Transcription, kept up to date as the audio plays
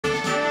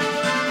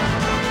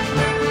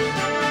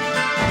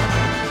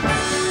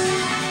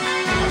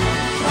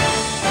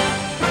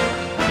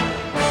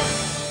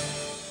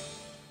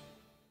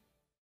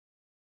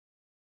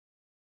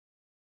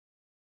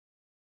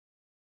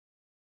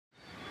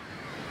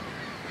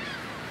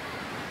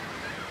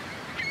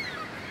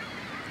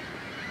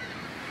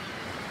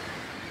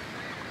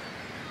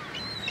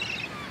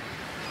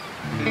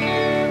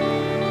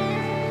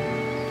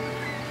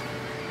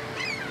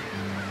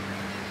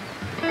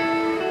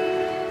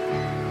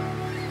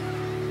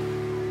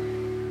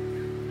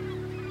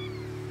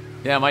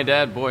Yeah, my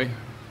dad, boy,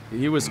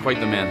 he was quite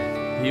the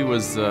man. He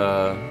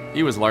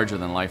was larger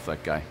than life,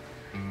 that guy.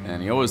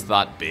 And he always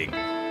thought big.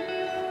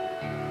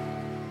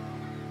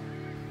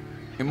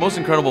 The most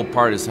incredible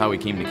part is how he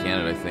came to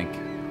Canada, I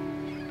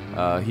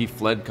think. He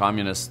fled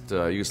communist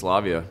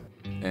Yugoslavia,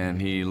 and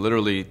he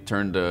literally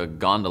turned a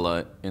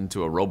gondola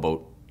into a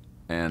rowboat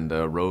and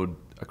rowed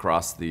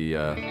across the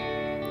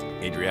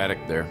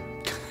Adriatic there.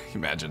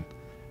 Imagine.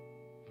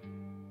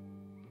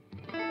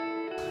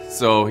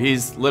 So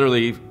he's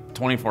literally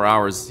 24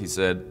 hours, he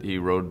said, he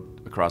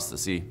rowed across the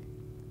sea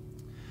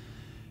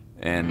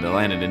and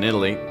landed in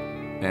Italy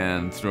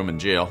and threw him in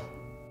jail.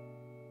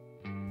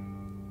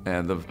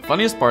 And the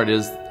funniest part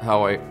is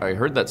how I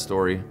heard that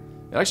story.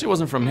 It actually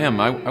wasn't from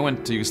him. I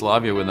went to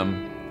Yugoslavia with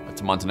him,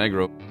 to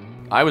Montenegro.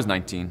 I was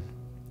 19,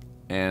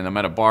 and I'm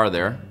at a bar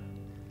there,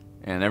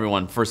 and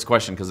everyone, first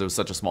question, because it was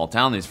such a small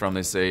town he's from,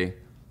 they say,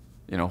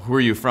 you know, who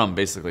are you from,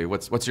 basically?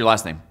 What's your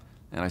last name?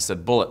 And I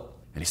said, Bulut.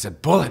 And he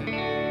said,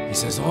 Bulut? He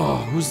says, oh,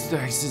 who's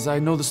that? He says, I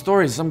know the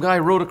story. Some guy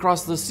rowed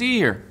across the sea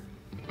here.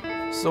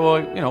 So,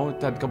 you know,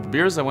 had a couple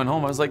beers, I went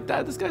home. I was like,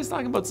 Dad, this guy's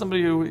talking about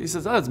somebody who, he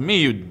says, oh, that's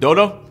me, you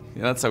dodo.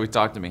 Yeah, that's how he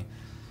talked to me.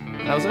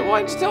 And I was like, why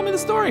didn't you tell me the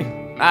story?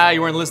 Ah,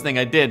 you weren't listening,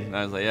 I did. And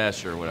I was like, yeah,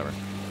 sure, whatever.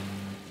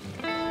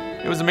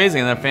 It was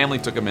amazing, and that family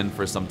took him in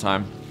for some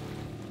time.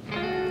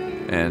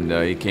 And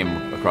he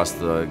came across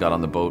got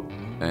on the boat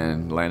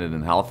and landed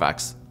in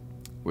Halifax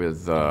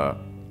with, I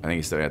think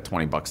he said he had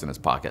 20 bucks in his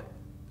pocket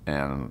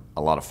and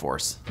a lot of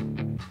force.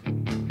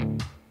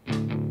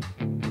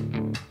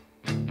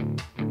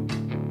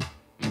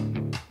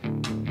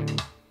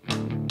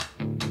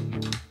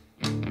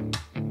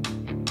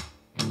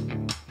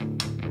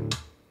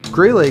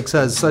 Great Lakes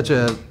has such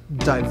a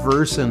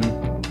diverse and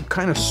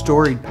kind of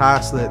storied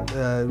past that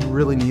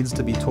really needs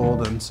to be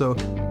told. And so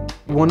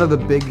one of the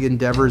big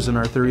endeavors in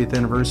our 30th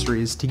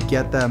anniversary is to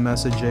get that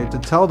message out, to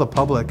tell the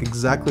public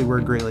exactly where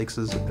Great Lakes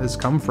has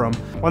come from.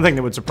 One thing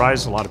that would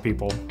surprise a lot of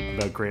people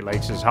about Great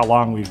Lakes is how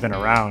long we've been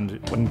around.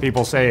 When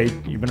people say,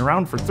 you've been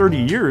around for 30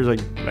 years, I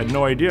had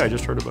no idea, I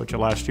just heard about you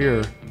last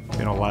year.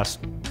 You know, the last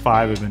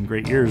 5 have been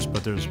great years,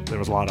 but there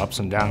was a lot of ups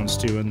and downs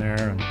too in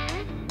there. And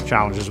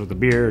challenges with the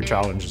beer,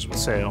 challenges with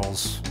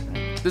sales.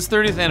 This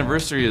 30th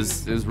anniversary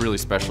is really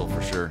special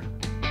for sure.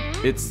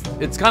 It's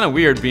kind of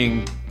weird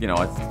being, you know,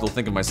 I still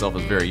think of myself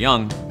as very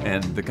young,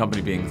 and the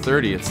company being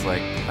 30, it's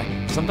like,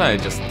 sometimes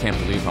I just can't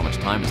believe how much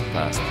time has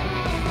passed.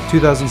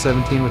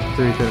 2017 with the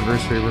 30th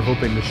anniversary, we're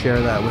hoping to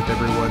share that with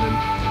everyone,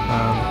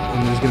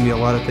 and there's going to be a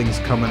lot of things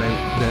coming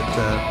out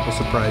that will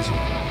surprise you.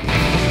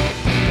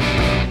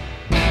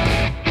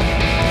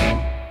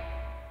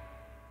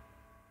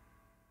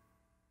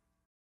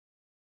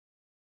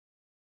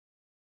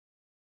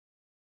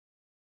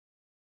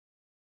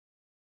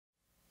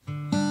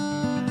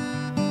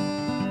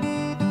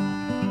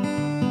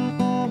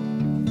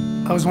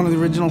 I was one of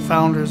the original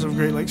founders of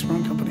Great Lakes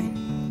Brewing Company.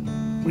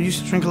 We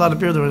used to drink a lot of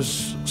beer. There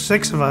was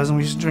 6 of us, and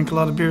we used to drink a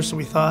lot of beer, so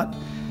we thought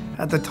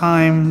at the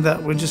time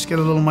that we'd just get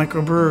a little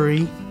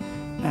microbrewery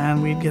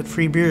and we'd get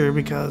free beer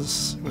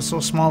because it was so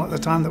small at the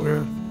time that we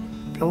were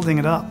building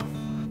it up.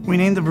 We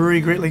named the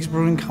brewery Great Lakes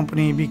Brewing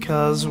Company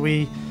because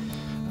we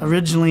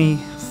originally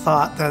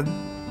thought that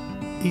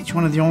each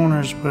one of the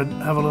owners would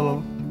have a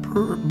little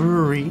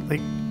brewery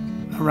like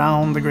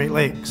around the Great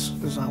Lakes,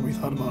 is how we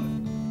thought about it.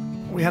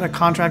 We had a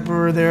contract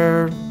brewer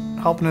there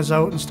helping us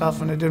out and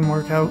stuff, and it didn't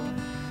work out.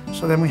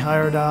 So then we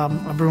hired a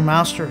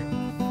brewmaster,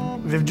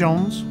 Viv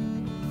Jones.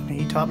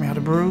 He taught me how to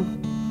brew.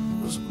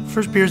 The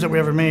first beers that we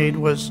ever made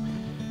was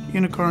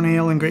Unicorn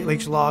Ale and Great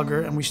Lakes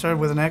Lager, and we started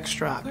with an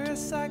extract.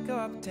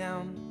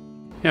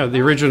 Yeah, the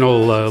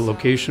original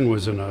location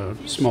was in a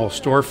small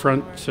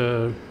storefront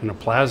in a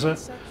plaza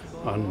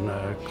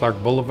on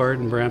Clark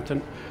Boulevard in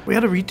Brampton. We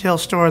had a retail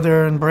store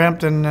there in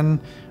Brampton, and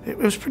it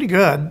was pretty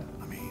good.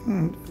 I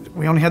mean,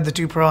 we only had the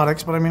 2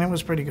 products, but I mean, it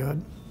was pretty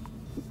good.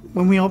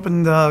 When we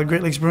opened the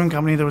Great Lakes Brewing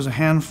Company, there was a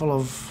handful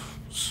of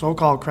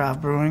so-called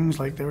craft brewings,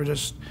 like they were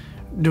just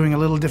doing a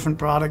little different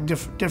product,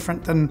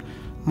 different than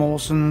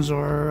Molson's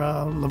or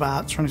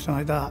Labatt's or anything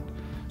like that.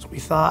 So we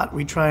thought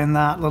we'd try in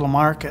that little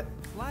market.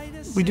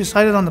 We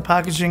decided on the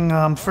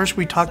packaging. First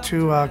we talked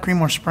to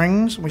Creemore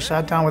Springs. We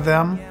sat down with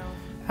them,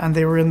 and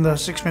they were in the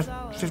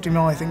 650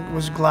 ml, I think it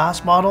was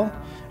glass bottle,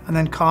 and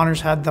then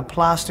Connors had the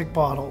plastic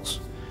bottles.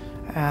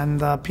 And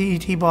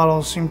PET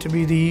bottles seemed to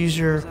be the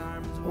easier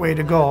way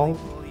to go.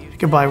 You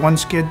could buy 1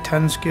 skid,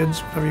 10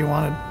 skids, whatever you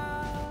wanted.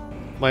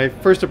 My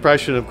first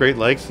impression of Great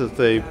Lakes is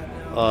they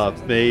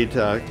made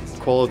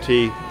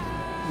quality,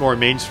 more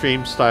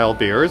mainstream style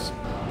beers.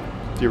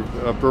 The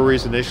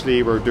breweries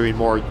initially were doing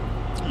more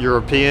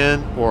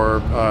European or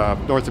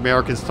North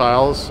American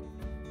styles.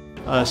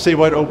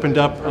 Citywide opened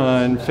up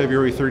on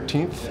February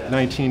 13th,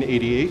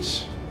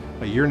 1988,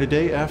 a year and a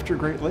day after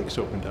Great Lakes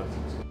opened up.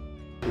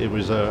 It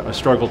was a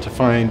struggle to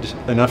find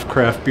enough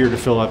craft beer to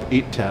fill up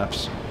 8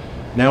 taps.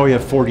 Now we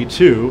have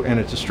 42, and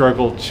it's a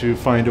struggle to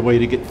find a way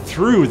to get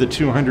through the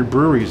 200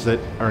 breweries that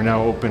are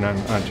now open in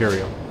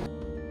Ontario.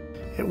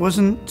 It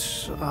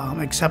wasn't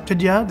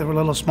accepted yet. There were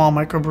little small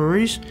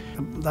microbreweries.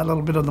 That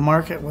little bit of the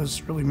market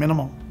was really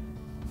minimal.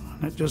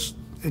 And it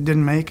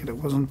didn't make it. It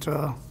wasn't,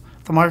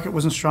 the market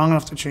wasn't strong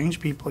enough to change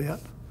people yet.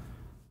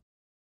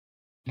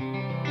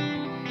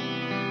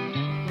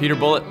 Peter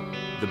Bulut,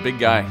 the big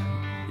guy.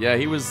 Yeah,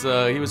 he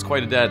was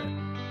quite a dad.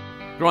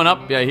 Growing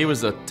up, yeah, he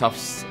was a tough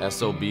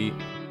SOB.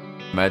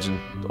 Imagine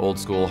old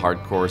school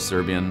hardcore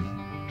Serbian.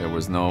 There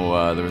was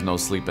no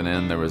sleeping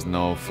in. There was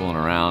no fooling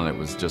around. It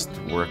was just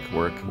work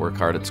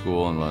hard at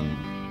school, and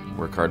then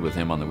work hard with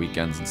him on the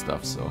weekends and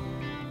stuff. So,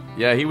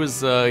 yeah, he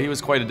was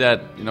quite a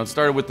dad. You know, it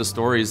started with the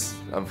stories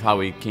of how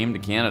he came to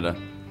Canada.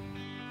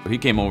 He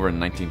came over in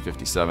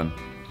 1957.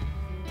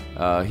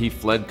 He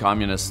fled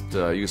communist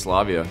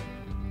Yugoslavia,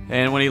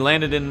 and when he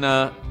landed in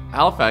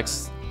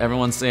Halifax,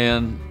 everyone's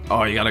saying,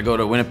 "Oh, you got to go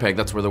to Winnipeg.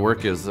 That's where the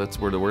work is. That's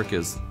where the work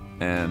is."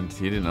 And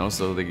he didn't know,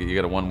 so you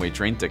got a one-way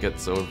train ticket,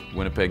 so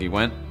Winnipeg he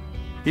went.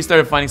 He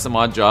started finding some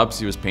odd jobs.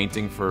 He was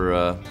painting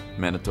for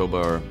Manitoba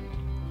or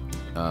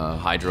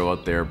hydro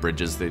out there,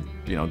 bridges. They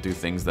do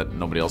things that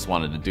nobody else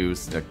wanted to do,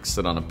 like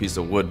sit on a piece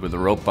of wood with a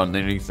rope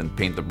underneath and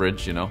paint the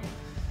bridge,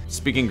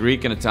 Speaking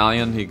Greek and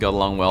Italian, he got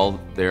along well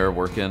there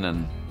working,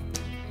 and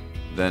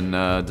then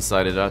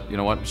decided, you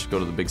know what, we should go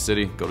to the big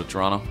city, go to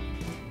Toronto.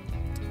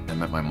 I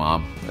met my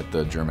mom at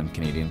the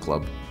German-Canadian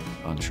club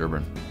on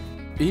Sherbourne.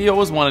 He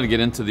always wanted to get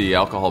into the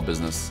alcohol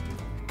business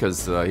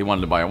because he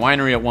wanted to buy a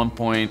winery at one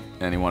point,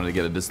 and he wanted to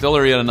get a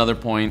distillery at another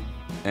point,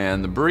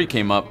 and the brewery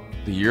came up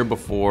the year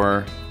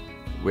before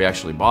we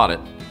actually bought it.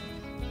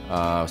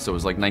 So it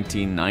was like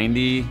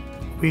 1990.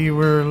 We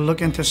were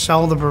looking to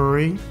sell the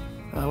brewery.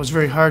 It was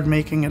very hard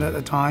making it at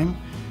the time.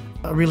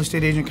 A real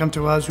estate agent came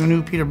to us who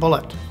knew Peter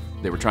Bulut.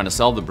 They were trying to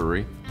sell the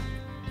brewery,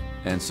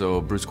 and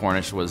so Bruce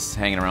Cornish was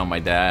hanging around my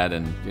dad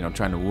and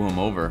trying to woo him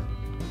over,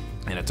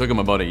 and it took him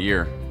about a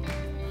year.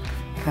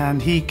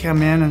 And he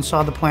came in and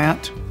saw the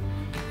plant,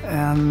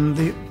 and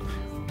the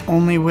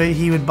only way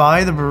he would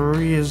buy the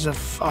brewery is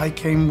if I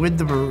came with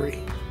the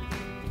brewery.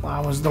 I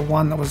was the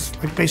one that was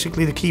like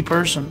basically the key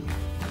person.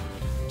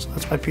 So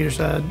that's why Peter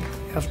said,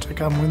 "You have to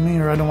come with me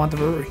or I don't want the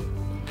brewery."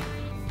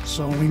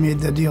 So we made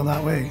the deal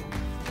that way.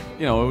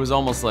 It was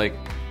almost like,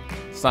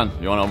 "Son,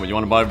 you want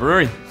to buy a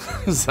brewery?"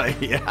 It's like,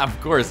 yeah,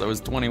 of course. I was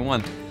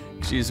 21.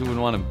 Geez, who would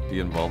want to be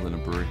involved in a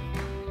brewery?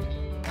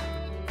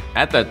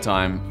 At that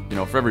time,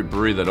 for every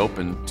brewery that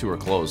opened, 2 were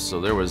closed.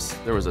 So there was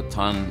a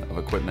ton of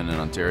equipment in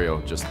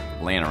Ontario just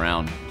laying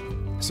around.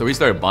 So we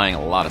started buying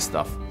a lot of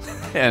stuff,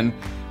 and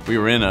we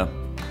were in I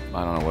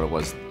don't know what it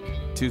was,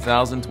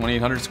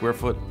 2,800 square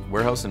foot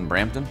warehouse in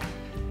Brampton,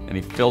 and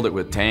he filled it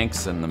with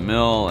tanks and the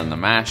mill and the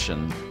mash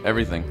and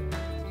everything.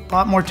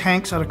 Bought more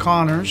tanks out of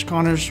Connors.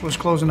 Connors was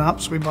closing up,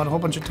 so we bought a whole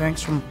bunch of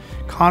tanks from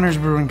Connors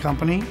Brewing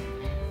Company,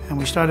 and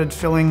we started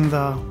filling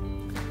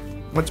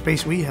what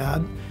space we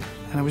had.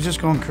 And it was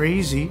just going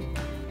crazy.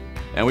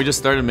 And we just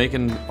started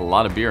making a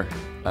lot of beer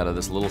out of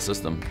this little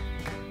system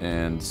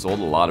and sold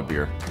a lot of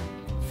beer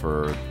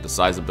for the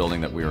size of building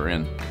that we were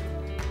in.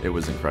 It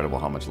was incredible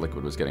how much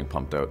liquid was getting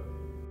pumped out.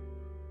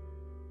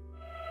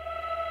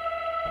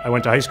 I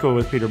went to high school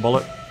with Peter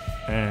Bulut,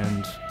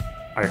 and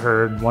I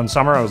heard one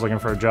summer I was looking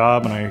for a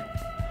job, and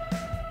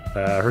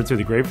I heard through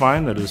the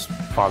grapevine that his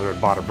father had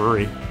bought a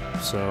brewery.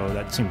 So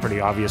that seemed pretty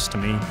obvious to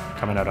me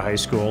coming out of high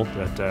school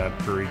that a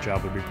brewery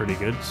job would be pretty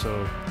good.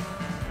 So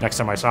next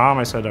time I saw him,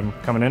 I said, "I'm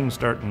coming in and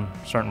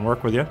starting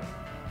work with you."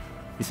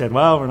 He said,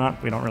 "Well,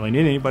 we don't really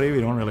need anybody. We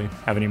don't really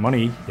have any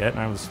money yet."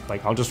 And I was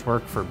like, "I'll just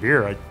work for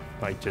beer.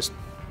 I just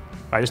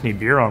need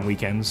beer on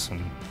weekends."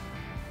 And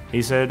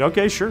he said,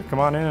 "Okay, sure, come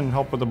on in and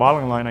help with the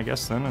bottling line, I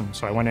guess then." And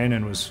so I went in,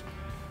 and it was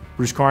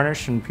Bruce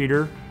Cornish and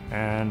Peter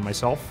and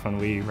myself, and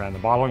we ran the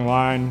bottling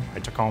line. I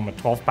took home a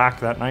 12-pack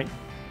that night.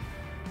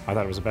 I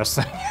thought it was the best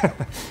thing,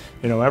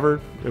 ever.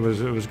 It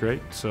was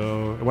great.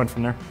 So it went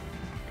from there.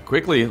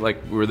 Quickly, we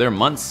were there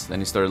months,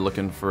 and he started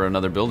looking for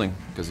another building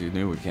because he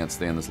knew we can't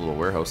stay in this little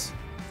warehouse,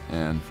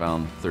 and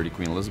found 30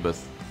 Queen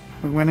Elizabeth.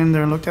 We went in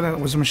there and looked at it. It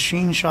was a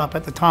machine shop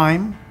at the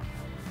time,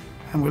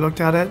 and we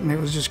looked at it, and it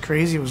was just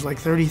crazy. It was like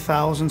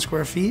 30,000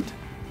 square feet,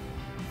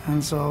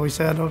 and so we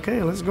said,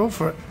 "Okay, let's go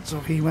for it." So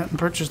he went and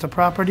purchased a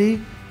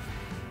property,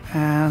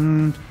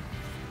 and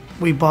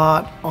we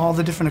bought all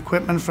the different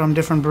equipment from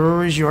different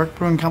breweries. York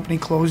Brewing Company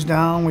closed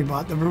down. We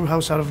bought the brew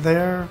house out of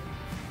there.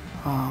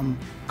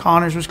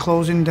 Connors was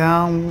closing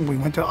down. We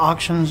went to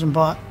auctions and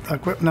bought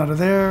equipment out of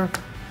there.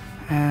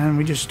 And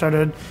we just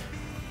started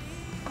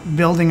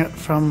building it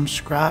from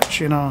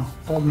scratch in an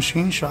old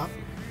machine shop.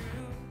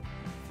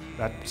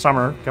 That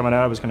summer coming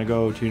out, I was going to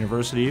go to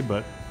university,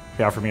 but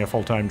they offered me a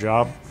full-time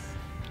job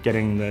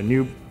getting the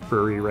new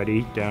brewery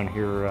ready down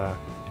here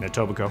in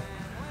Etobicoke.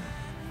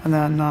 And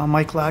then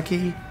Mike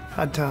Lackey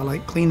had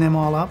to clean them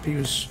all up. He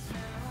was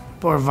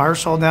pour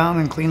Varsol down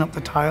and clean up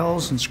the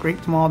tiles and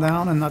scrape them all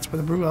down, and that's where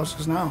the brew house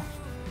is now.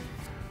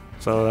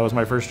 So that was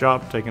my first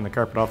job, taking the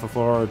carpet off the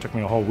floor. It took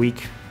me a whole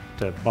week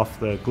to buff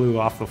the glue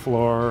off the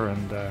floor,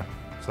 and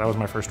so that was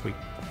my first week.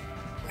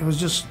 It was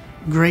just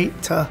great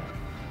to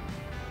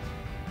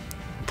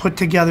put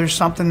together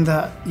something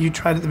that you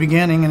tried at the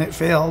beginning and it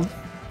failed,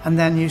 and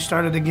then you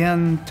started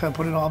again to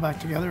put it all back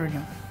together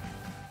again.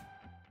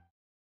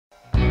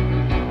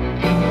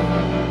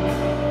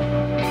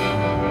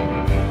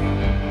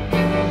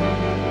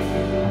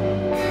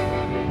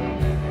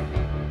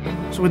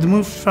 So with the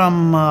move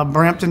from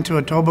Brampton to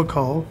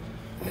Etobicoke,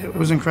 it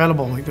was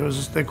incredible. Like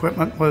the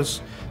equipment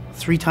was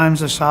 3 times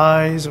the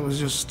size. It was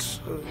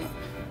just,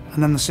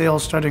 and then the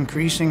sales started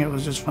increasing. It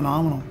was just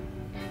phenomenal.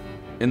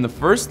 In the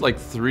first like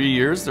 3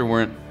 years, there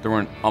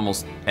weren't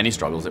almost any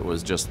struggles. It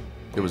was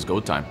go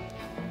time.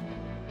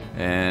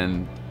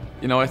 And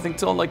you know, I think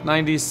till like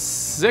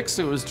 '96,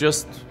 it was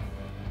just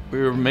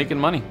we were making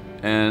money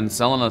and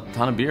selling a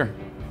ton of beer.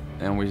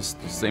 And we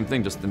same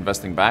thing, just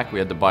investing back. We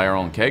had to buy our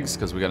own kegs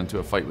because we got into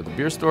a fight with the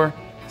beer store.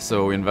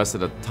 So we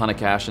invested a ton of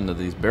cash into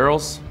these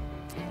barrels,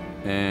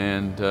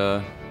 and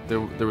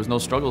there was no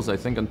struggles, I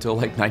think, until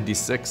like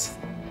 '96,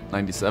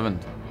 '97.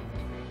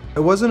 It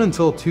wasn't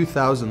until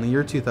 2000, the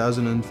year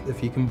 2000, and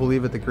if you can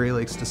believe it, the Great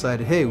Lakes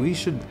decided, hey, we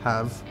should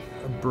have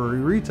a brewery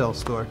retail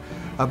store.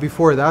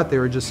 Before that, they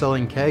were just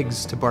selling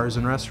kegs to bars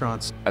and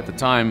restaurants. At the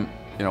time,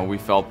 you know, we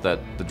felt that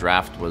the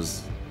draft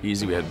was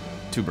easy. We had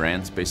 2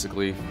 brands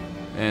basically,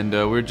 and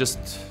we were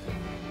just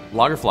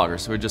lager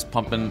floggers. We were just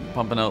pumping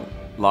out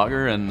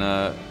lager, and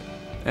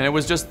it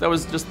was that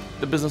was just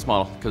the business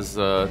model, because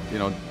you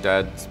know,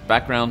 Dad's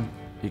background,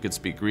 he could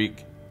speak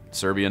Greek,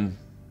 Serbian,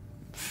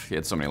 he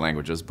had so many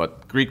languages,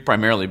 but Greek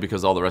primarily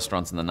because all the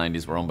restaurants in the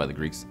 90s were owned by the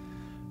Greeks.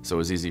 So it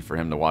was easy for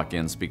him to walk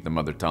in, speak the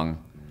mother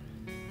tongue,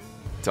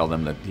 tell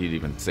them that he'd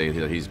even say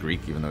that he's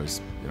Greek, even though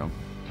he's, you know,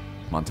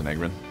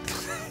 Montenegrin.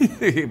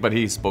 But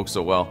he spoke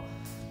so well.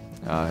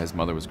 His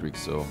mother was Greek,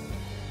 so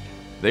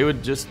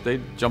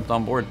they jumped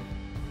on board.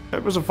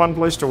 It was a fun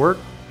place to work.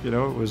 You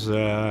know, it was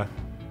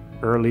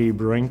early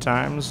brewing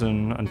times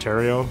in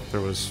Ontario. There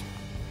was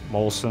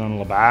Molson and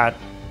Labatt,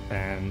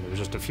 and there was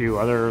just a few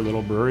other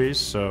little breweries.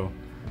 So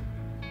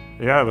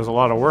yeah, it was a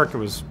lot of work. It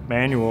was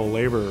manual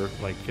labor.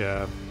 Like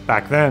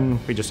back then,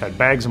 we just had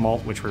bags of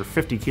malt, which were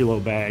 50-kilo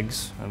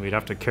bags, and we'd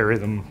have to carry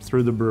them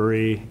through the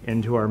brewery,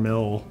 into our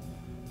mill,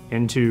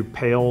 into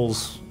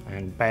pails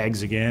and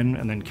bags again,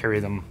 and then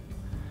carry them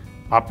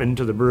up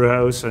into the brew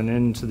house and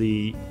into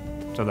the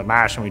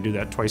mash, and we do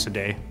that twice a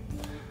day.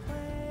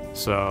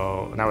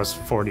 So, and that was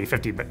 40,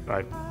 50,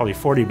 probably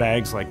 40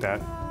 bags like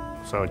that.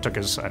 So it took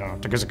us, I don't know,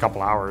 it took us a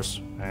couple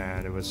hours,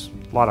 and it was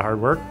a lot of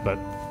hard work, but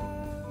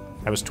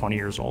I was 20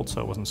 years old, so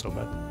it wasn't so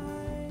bad.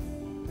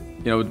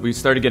 You know, we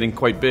started getting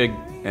quite big,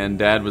 and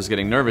Dad was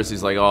getting nervous.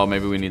 He's like, oh,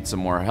 maybe we need some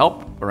more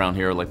help around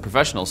here, like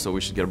professionals, so we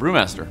should get a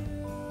brewmaster.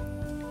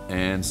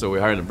 And so we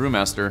hired a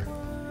brewmaster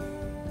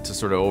to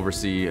sort of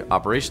oversee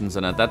operations,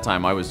 and at that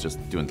time I was just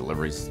doing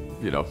deliveries.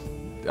 You know,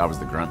 I was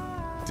the grunt.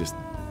 Just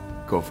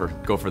go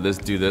for this,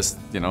 do this,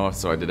 you know,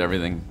 so I did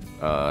everything.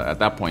 At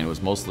that point it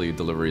was mostly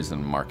deliveries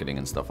and marketing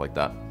and stuff like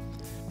that.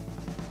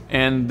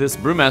 And this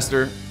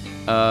brewmaster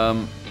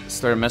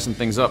started messing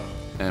things up,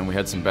 and we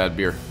had some bad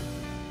beer.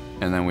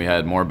 And then we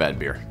had more bad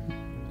beer.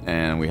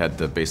 And we had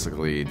to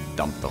basically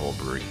dump the whole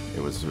brewery.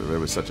 It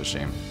was such a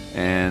shame.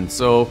 And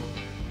so,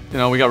 you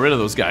know, we got rid of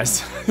those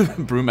guys,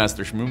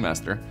 brewmaster,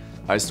 schmoomaster.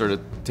 I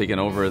started taking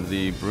over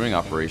the brewing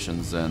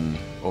operations and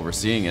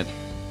overseeing it.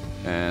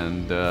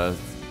 And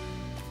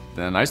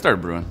then I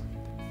started brewing.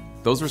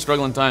 Those were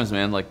struggling times,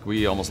 man. Like,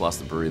 we almost lost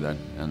the brewery then,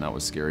 and that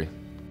was scary.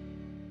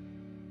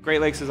 Great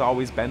Lakes has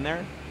always been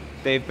there.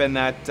 They've been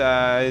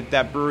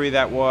that brewery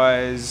that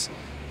was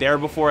there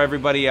before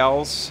everybody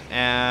else,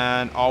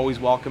 and always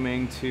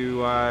welcoming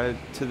to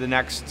the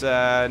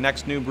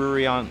next new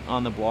brewery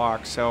on the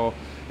block. So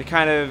it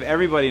kind of,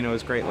 everybody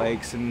knows Great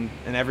Lakes, and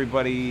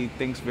everybody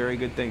thinks very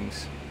good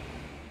things.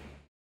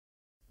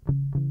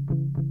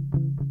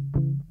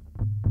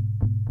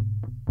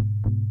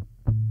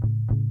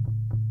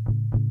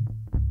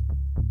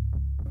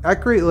 At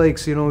Great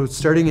Lakes, you know,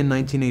 starting in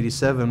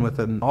 1987 with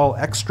an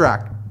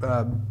all-extract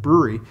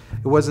brewery,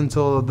 it wasn't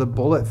until the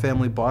Bulut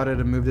family bought it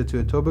and moved it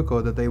to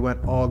Etobicoke that they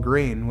went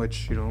all-grain,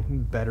 which, you know,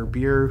 better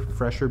beer,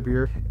 fresher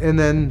beer. And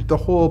then the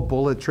whole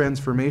Bulut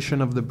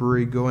transformation of the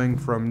brewery, going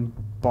from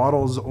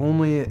bottles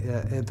only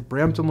at the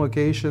Brampton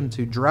location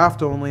to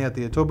draft only at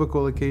the Etobicoke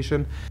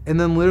location, and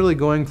then literally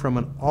going from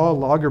an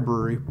all-lager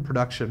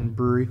production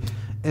brewery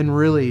and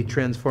really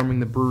transforming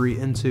the brewery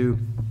into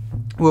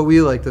what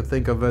we like to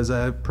think of as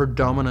a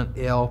predominant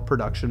ale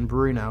production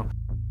brewery now.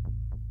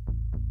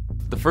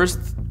 The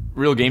first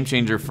real game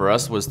changer for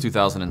us was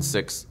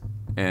 2006,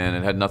 and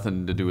it had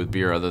nothing to do with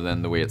beer other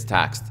than the way it's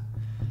taxed.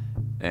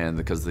 And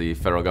because the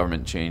federal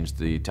government changed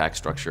the tax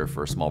structure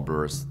for small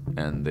brewers,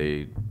 and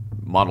they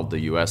modeled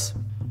the US.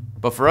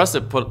 But for us,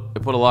 it put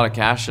a lot of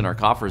cash in our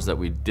coffers that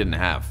we didn't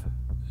have.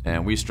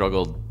 And we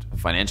struggled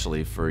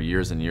financially for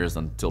years and years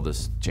until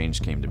this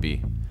change came to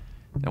be.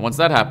 And once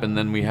that happened,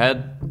 then we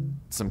had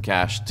some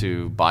cash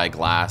to buy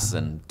glass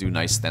and do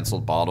nice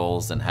stenciled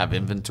bottles and have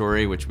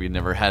inventory, which we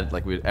never had.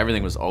 Like,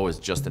 everything was always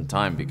just in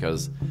time,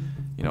 because,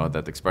 you know,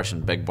 that expression,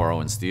 beg,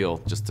 borrow, and steal,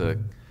 just to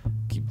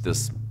keep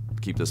this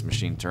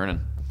machine turning.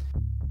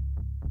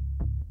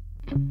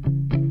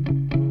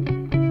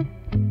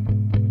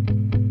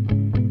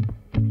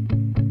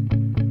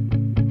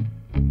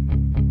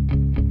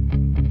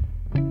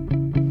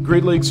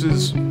 Great Lakes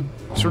is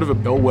sort of a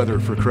bellwether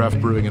for craft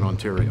brewing in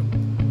Ontario.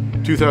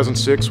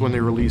 2006, when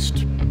they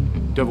released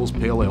Devil's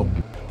Pale Ale,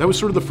 that was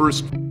sort of the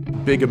first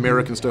big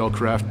American-style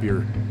craft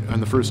beer and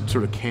the first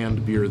sort of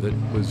canned beer that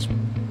was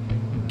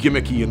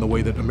gimmicky in the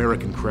way that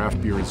American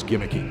craft beer is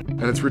gimmicky.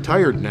 And it's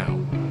retired now,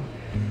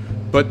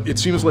 but it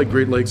seems like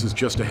Great Lakes is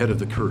just ahead of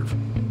the curve.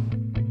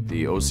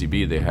 The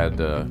OCB, they had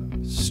a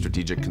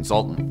strategic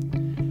consultant,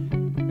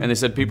 and they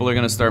said people are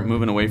going to start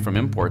moving away from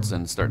imports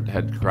and start to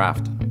head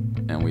craft.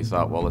 And we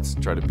thought, well, let's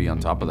try to be on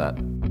top of that.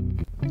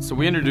 So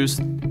we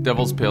introduced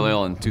Devil's Pale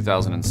Ale in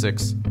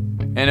 2006,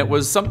 and it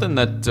was something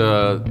that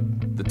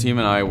the team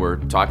and I were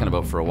talking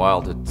about for a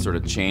while to sort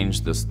of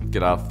change this,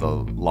 get off the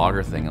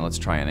lager thing, and let's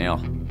try an ale.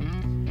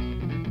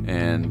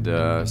 And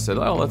said,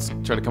 oh, let's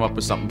try to come up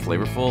with something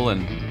flavorful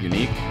and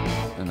unique.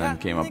 And then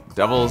came up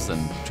Devils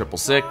and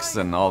 666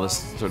 and all this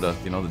sort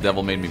of, the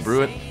devil made me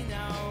brew it.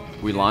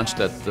 We launched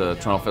at the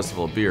Toronto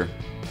Festival of Beer,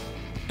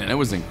 and it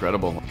was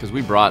incredible because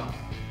we brought,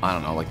 I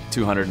don't know, like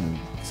 200 and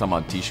some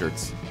odd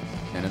t-shirts.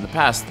 And in the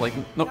past,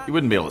 no, you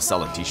wouldn't be able to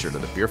sell a t-shirt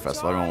at a beer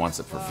festival. Everyone wants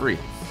it for free.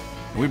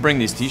 And we bring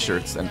these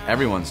t-shirts and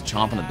everyone's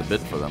chomping at the bit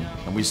for them.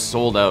 And we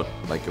sold out,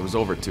 it was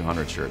over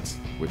 200 shirts,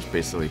 which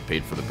basically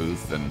paid for the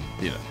booth, and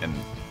and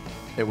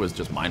it was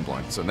just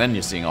mind-blowing. So then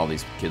you're seeing all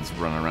these kids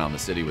running around the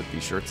city with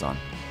these shirts on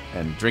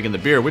and drinking the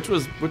beer, which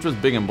was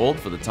big and bold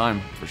for the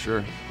time, for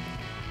sure.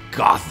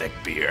 Gothic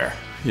beer,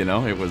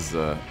 it was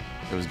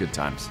good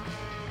times.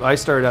 I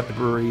started at the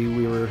brewery.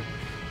 We were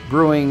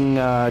brewing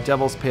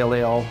Devil's Pale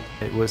Ale.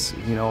 It was,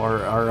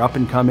 our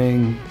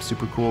up-and-coming,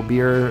 super cool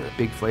beer,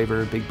 big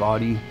flavor, big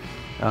body,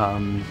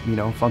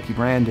 funky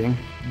branding.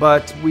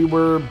 But we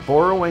were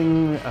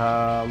borrowing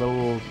a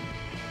little,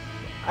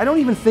 I don't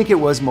even think it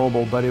was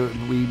mobile, but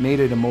we made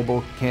it a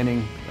mobile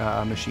canning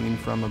machine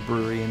from a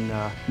brewery in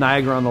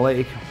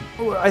Niagara-on-the-Lake.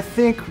 I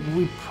think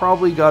we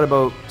probably got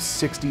about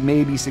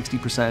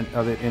 60%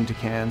 of it into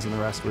cans, and the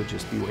rest would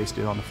just be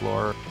wasted on the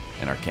floor.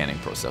 And our canning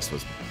process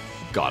was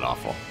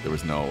god-awful. There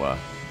was no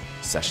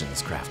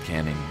Sessions craft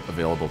canning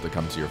available to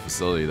come to your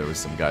facility. There was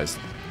some guys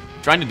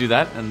trying to do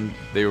that, and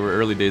they were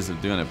early days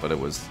of doing it, but it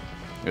was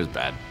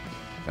bad.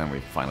 And we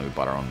finally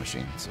bought our own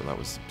machine, so that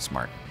was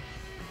smart.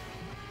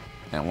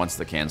 And once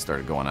the cans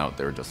started going out,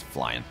 they were just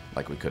flying,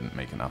 like we couldn't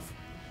make enough.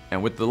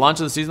 And with the launch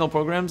of the seasonal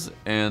programs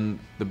and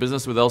the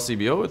business with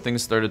LCBO,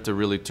 things started to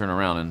really turn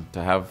around, and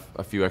to have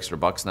a few extra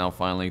bucks now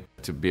finally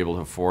to be able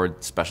to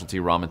afford specialty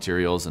raw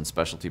materials and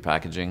specialty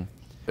packaging,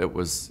 it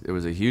was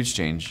a huge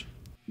change.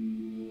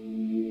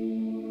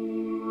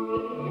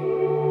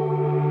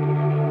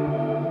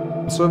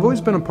 So I've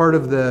always been a part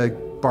of the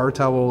Bar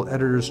Towel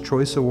Editor's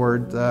Choice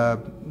Award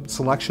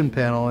selection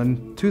panel.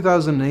 In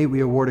 2008, we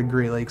awarded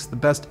Great Lakes the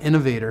Best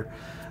Innovator.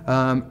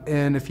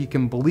 And if you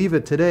can believe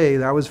it, today,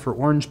 that was for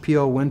orange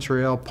peel,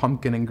 winter ale,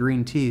 pumpkin, and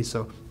green tea.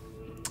 So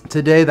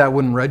today, that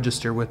wouldn't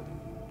register with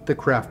the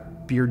craft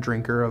beer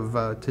drinker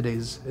of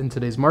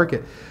today's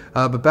market.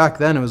 But back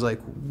then, it was like,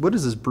 what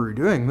is this brewery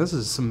doing? This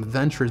is some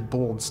adventurous,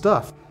 bold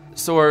stuff.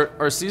 So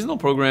our seasonal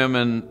program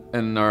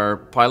and our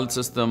pilot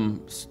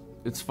system,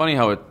 it's funny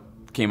how it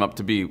came up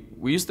to be.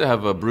 We used to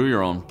have a brew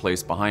your own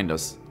place behind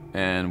us,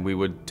 and we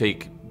would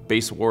take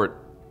base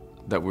wort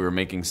that we were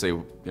making, say,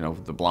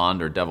 the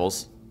blonde or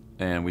Devils,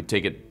 and we'd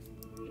take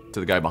it to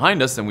the guy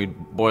behind us, and we'd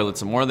boil it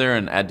some more there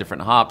and add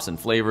different hops and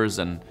flavors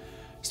and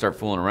start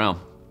fooling around.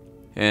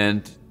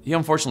 And he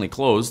unfortunately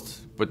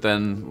closed, but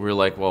then we were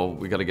like, well,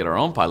 we got to get our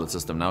own pilot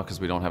system now because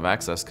we don't have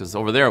access. Because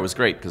over there it was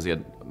great because he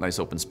had nice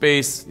open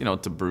space,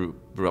 to brew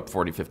up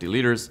 40, 50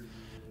 liters.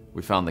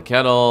 We found the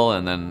kettle,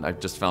 and then I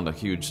just found a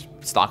huge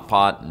stock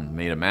pot and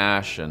made a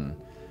mash, and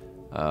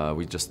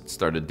we just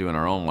started doing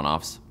our own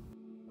one-offs.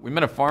 We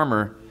met a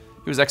farmer.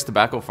 He was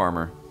ex-tobacco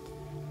farmer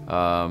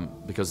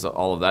because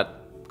all of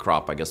that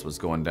crop, I guess, was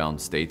going down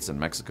states and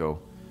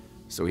Mexico.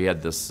 So he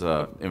had this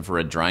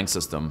infrared drying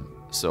system.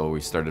 So we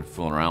started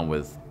fooling around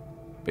with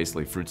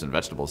basically fruits and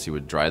vegetables. He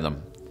would dry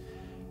them.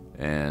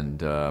 And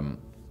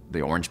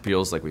the orange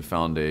peels, we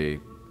found a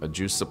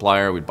juice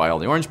supplier. We'd buy all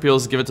the orange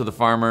peels, give it to the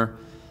farmer.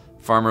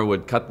 Farmer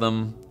would cut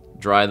them,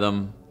 dry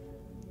them,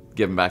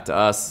 give them back to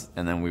us,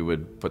 and then we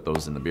would put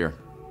those in the beer.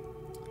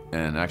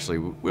 And actually,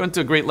 we went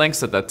to great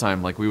lengths at that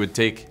time. We would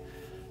take,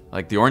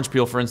 the orange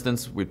peel, for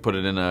instance, we'd put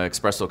it in an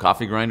espresso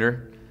coffee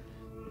grinder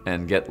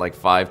and get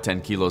 5,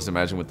 10 kilos,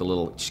 imagine, with the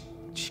little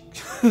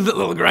the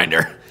little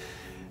grinder,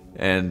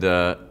 and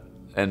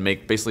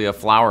make basically a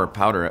flour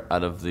powder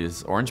out of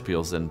these orange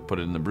peels and put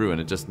it in the brew.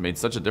 And it just made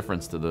such a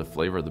difference to the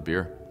flavor of the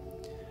beer.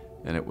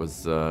 And it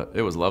was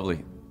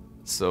lovely.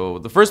 So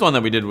the first one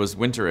that we did was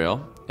winter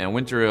ale, and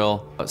winter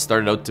ale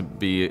started out to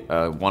be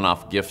a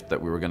one-off gift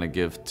that we were going to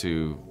give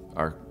to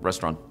our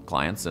restaurant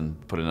clients and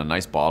put in a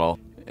nice bottle.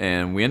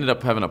 And we ended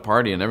up having a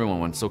party, and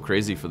everyone went so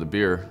crazy for the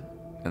beer,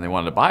 and they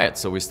wanted to buy it,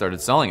 so we started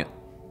selling it.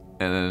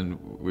 And then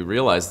we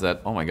realized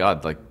that, oh my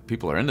God,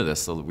 people are into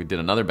this, so we did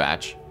another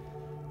batch,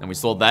 and we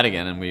sold that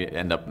again, and we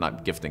end up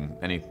not gifting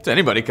to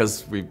anybody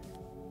because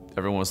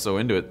everyone was so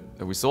into it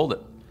that we sold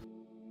it.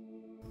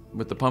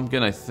 With the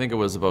pumpkin, I think it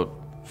was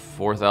about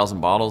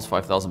 4,000 bottles,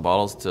 5,000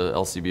 bottles to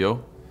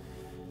LCBO.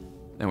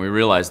 And we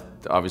realized,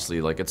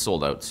 obviously, like, it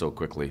sold out so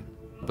quickly.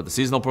 But the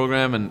seasonal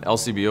program and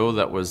LCBO,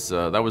 that was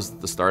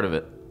the start of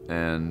it.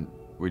 And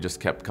we just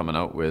kept coming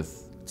out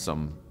with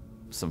some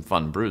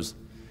fun brews.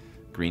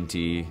 Green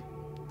tea,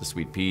 the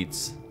Sweet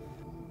Peats,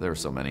 there were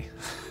so many.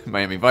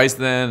 Miami Vice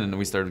then, and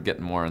we started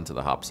getting more into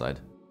the hop side.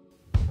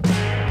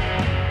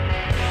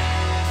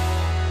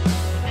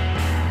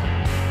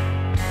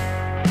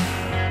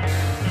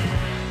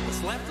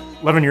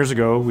 11 years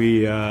ago,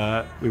 we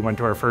went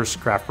to our first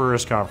craft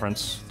brewers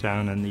conference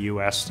down in the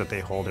U.S. that they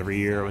hold every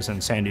year. It was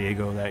in San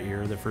Diego that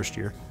year, the first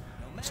year.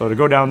 So to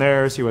go down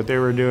there, see what they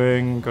were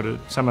doing, go to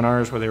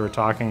seminars where they were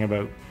talking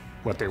about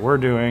what they were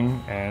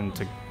doing, and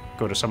to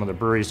go to some of the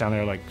breweries down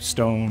there like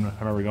Stone, I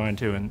remember going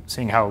to, and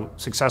seeing how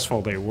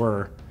successful they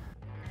were.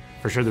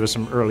 For sure there was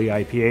some early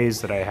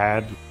IPAs that I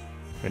had.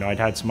 You know, I'd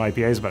had some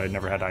IPAs, but I'd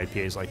never had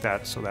IPAs like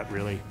that, so that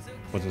really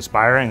was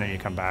inspiring. Then you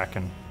come back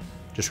and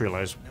just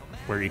realize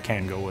where you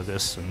can go with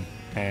this.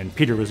 And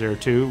Peter was there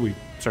too. We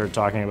started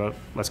talking about,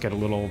 let's get a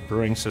little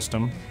brewing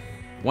system.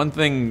 One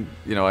thing,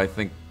 you know, I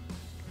think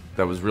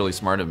that was really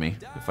smart of me,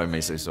 if I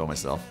may say so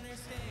myself,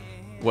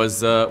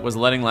 was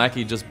letting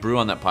Lackey just brew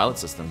on that pilot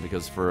system,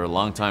 because for a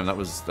long time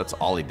that's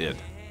all he did.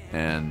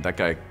 And that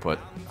guy put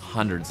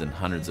hundreds and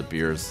hundreds of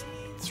beers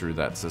through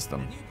that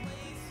system.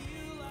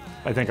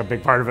 I think a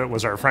big part of it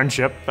was our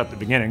friendship at the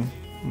beginning.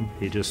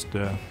 He just,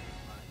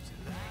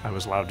 I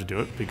was allowed to do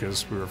it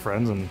because we were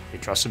friends and he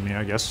trusted me,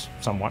 I guess,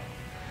 somewhat.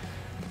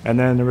 And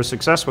then there was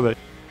success with it.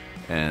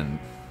 And,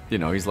 you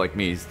know, he's like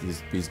me,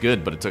 he's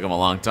good, but it took him a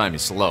long time.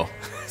 He's slow.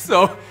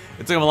 So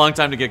it took him a long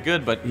time to get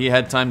good, but he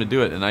had time to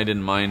do it, and I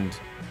didn't mind,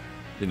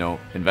 you know,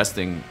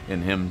 investing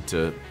in him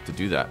to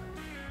do that.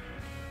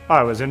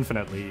 Oh, it was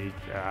infinitely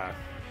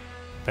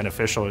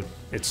beneficial.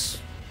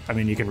 I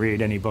mean, you can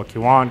read any book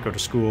you want, go to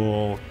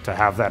school, to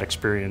have that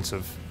experience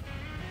of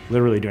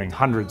literally doing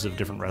hundreds of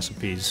different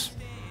recipes.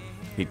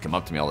 He'd come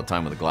up to me all the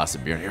time with a glass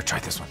of beer, and here, try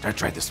this one,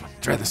 try this one,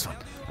 try this one.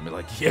 I'd be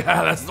like,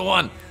 yeah, that's the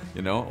one,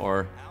 you know,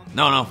 or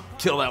no,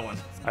 kill that one.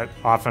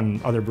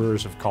 Often other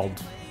brewers have called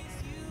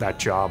that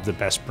job the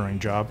best brewing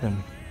job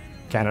in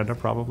Canada,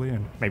 probably,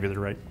 and maybe they're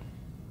right.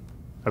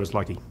 I was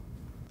lucky.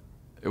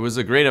 It was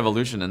a great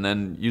evolution, and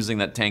then using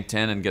that Tank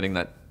 10 and getting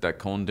that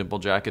cone dimple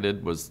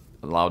jacketed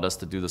allowed us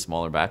to do the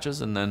smaller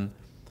batches, and then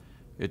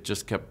it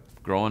just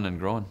kept growing and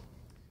growing.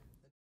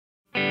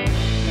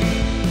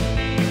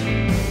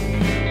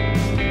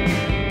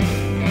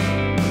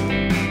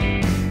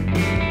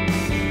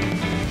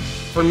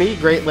 For me,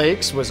 Great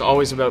Lakes was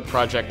always about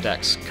Project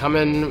X.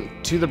 Coming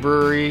to the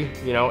brewery,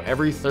 you know,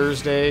 every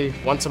Thursday,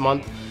 once a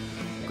month,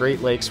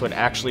 Great Lakes would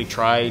actually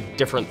try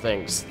different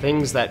things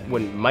that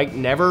might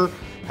never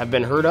have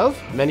been heard of.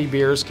 Many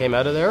beers came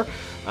out of there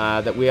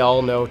that we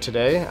all know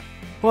today.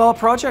 Well,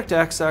 Project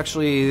X,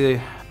 actually,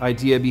 the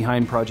idea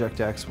behind Project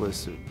X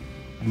was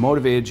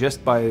motivated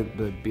just by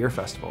the beer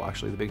festival,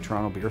 actually, the big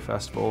Toronto Beer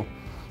Festival.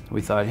 We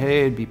thought,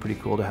 hey, it'd be pretty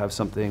cool to have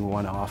something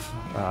one-off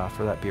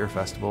for that beer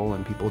festival,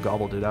 and people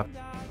gobbled it up.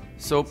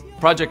 So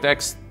Project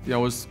X, you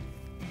know, was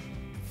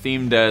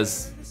themed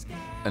as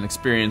an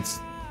experience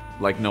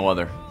like no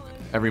other.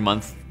 Every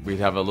month we'd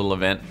have a little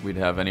event. We'd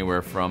have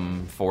anywhere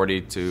from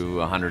 40 to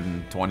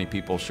 120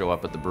 people show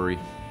up at the brewery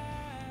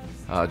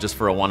just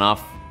for a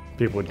one-off.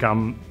 People would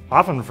come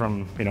often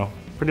from, you know,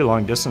 pretty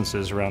long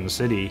distances around the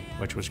city,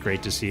 which was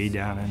great to see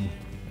down in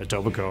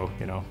Etobicoke,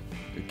 you know.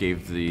 It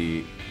gave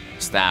the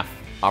staff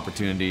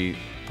opportunity,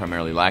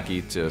 primarily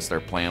Lackey, to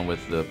start playing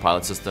with the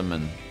pilot system,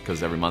 and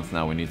because every month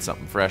now we need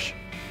something fresh.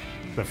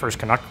 The first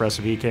Canuck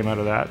recipe came out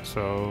of that,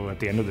 so at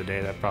the end of the day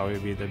that'd probably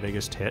be the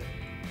biggest hit.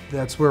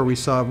 That's where we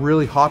saw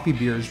really hoppy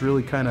beers,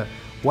 really kind of,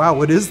 wow,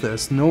 what is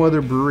this? No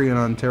other brewery in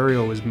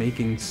Ontario was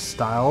making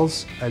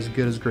styles as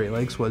good as Great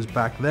Lakes was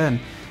back then.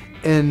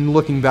 And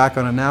looking back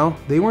on it now,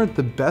 they weren't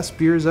the best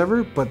beers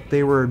ever, but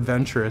they were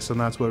adventurous, and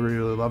that's what we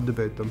really loved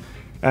about them.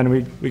 And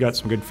we got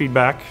some good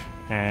feedback,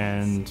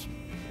 and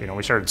you know,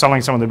 we started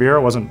selling some of the beer.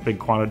 It wasn't big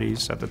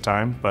quantities at the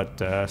time, but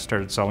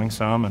started selling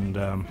some,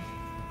 and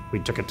we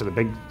took it to the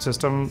big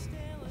system,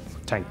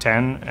 Tank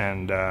 10,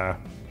 and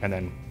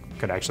then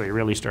could actually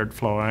really start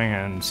flowing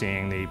and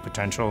seeing the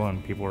potential,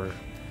 and people were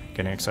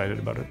getting excited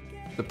about it.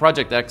 The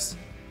Project X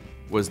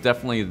was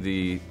definitely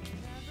the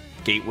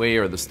gateway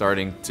or the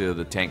starting to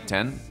the Tank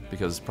 10,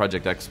 because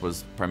Project X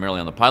was primarily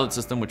on the pilot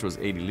system, which was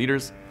 80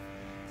 liters.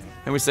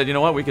 And we said, you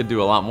know what, we could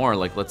do a lot more.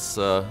 Like, let's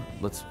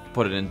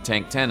put it in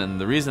Tank 10.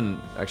 And the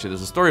reason, actually,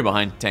 there's a story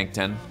behind Tank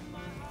 10,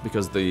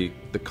 because the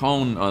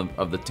cone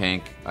of the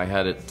tank, I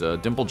had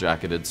it dimple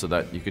jacketed so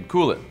that you could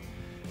cool it.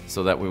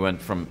 So that we went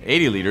from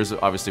 80 liters,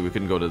 obviously we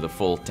couldn't go to the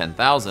full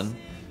 10,000,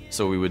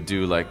 so we would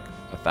do like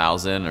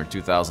 1,000 or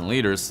 2,000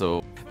 liters,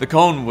 so the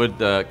cone would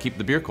keep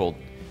the beer cold.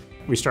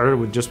 We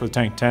started just with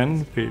Tank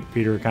 10.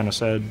 Peter kind of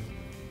said,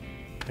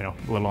 you know,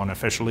 a little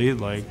unofficially,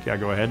 like, yeah,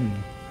 go ahead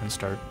and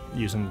start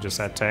using just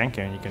that tank,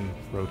 and you can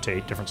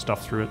rotate different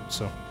stuff through it.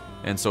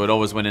 And so it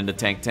always went into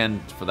Tank 10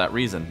 for that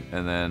reason.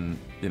 And then,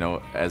 you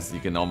know, as you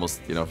can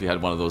almost, you know, if you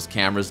had one of those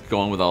cameras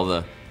going with all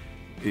the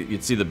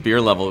you'd see the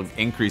beer level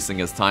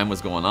increasing as time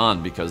was going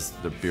on because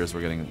the beers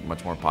were getting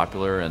much more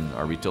popular and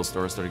our retail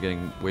stores started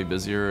getting way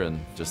busier and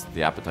just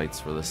the appetites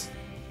for these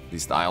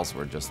styles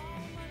were just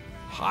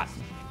hot.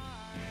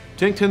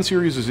 Tank 10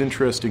 series is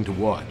interesting to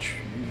watch.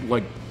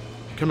 Like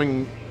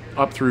coming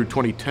up through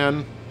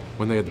 2010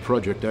 when they had the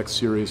Project X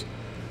series,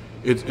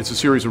 it's a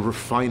series of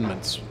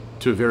refinements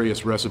to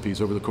various recipes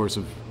over the course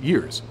of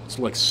years. It's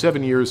like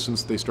 7 years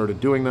since they started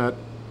doing that.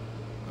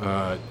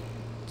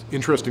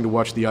 Interesting to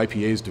watch the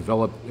IPAs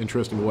develop,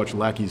 interesting to watch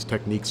Lackey's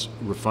techniques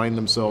refine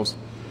themselves.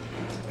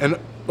 And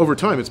over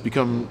time, it's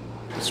become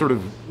sort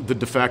of the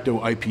de facto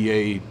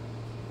IPA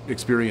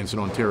experience in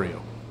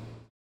Ontario.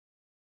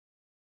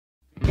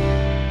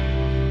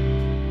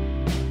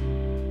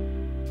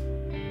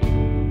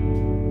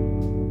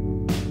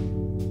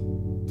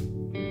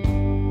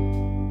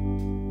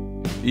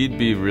 You'd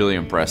be really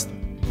impressed.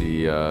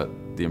 The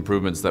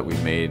improvements that we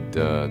made to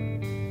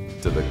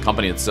the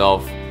company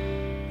itself,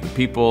 the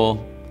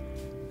people,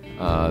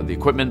 the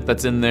equipment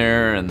that's in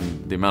there, and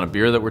the amount of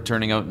beer that we're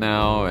turning out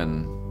now,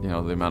 and you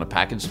know the amount of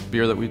packaged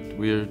beer that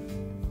we're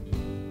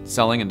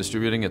selling and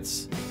distributing.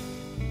 There's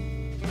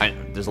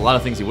a lot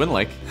of things he wouldn't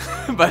like,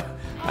 but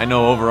I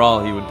know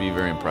overall he would be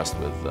very impressed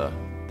with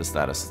the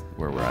status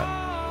where we're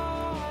at.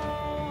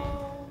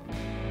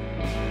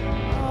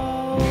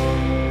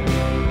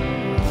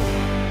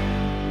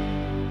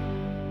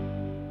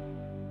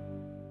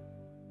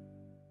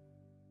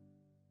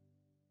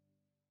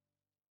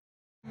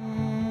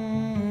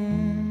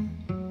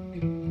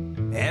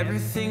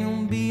 Everything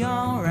will be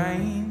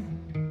alright.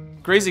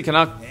 Crazy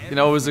Canuck, you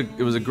know,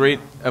 it was a great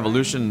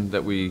evolution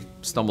that we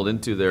stumbled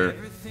into there.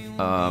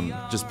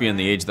 Just being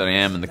the age that I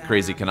am and the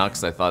Crazy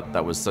Canucks, I thought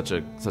that was such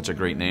a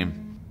great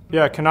name.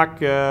 Yeah,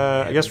 Canuck,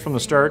 I guess from the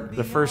start,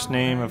 the first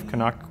name of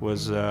Canuck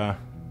was,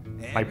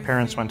 my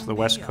parents went to the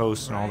West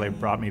Coast and all they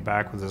brought me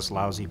back was this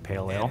lousy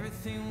pale ale.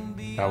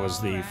 That was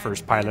the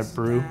first pilot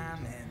brew,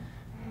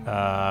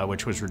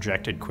 which was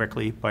rejected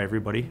quickly by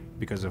everybody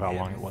because of how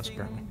long it was,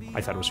 apparently.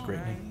 I thought it was a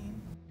great name.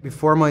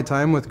 Before my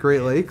time with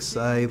Great Lakes,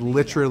 I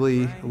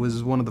literally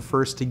was one of the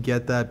first to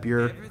get that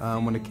beer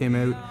when it came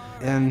out.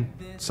 And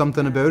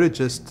something about it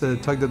just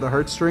tugged at the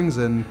heartstrings,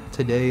 and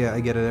today I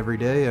get it every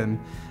day. And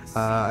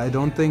I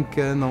don't think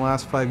in the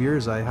last 5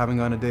 years I haven't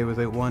gone a day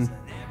without one.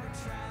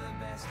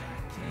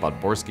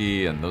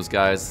 Bodborski and those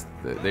guys,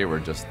 they were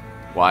just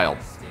wild.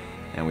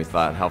 And we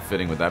thought, how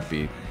fitting would that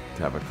be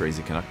to have a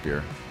Crazy Canuck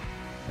beer?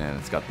 And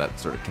it's got that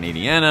sort of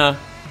Canadiana.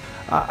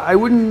 I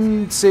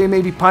wouldn't say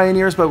maybe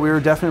pioneers, but we were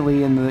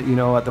definitely in the, you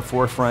know, at the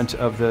forefront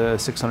of the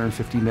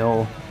 650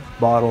 ml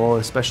bottle,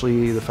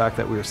 especially the fact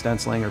that we were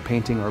stenciling or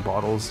painting our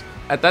bottles.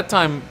 At that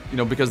time, you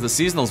know, because the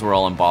seasonals were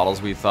all in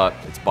bottles, we thought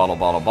it's bottle,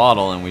 bottle,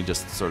 bottle, and we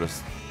just sort of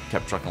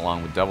kept trucking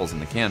along with Devils in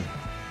the can.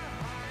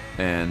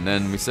 And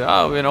then we said,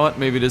 oh, you know what,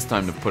 maybe it is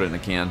time to put it in a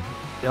can.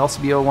 The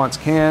LCBO wants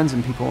cans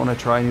and people want to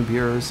try new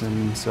beers,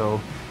 and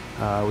so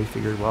we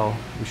figured, well,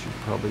 we should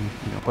probably,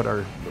 you know, put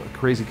our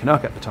Crazy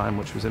Canuck at the time,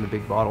 which was in a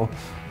big bottle,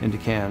 into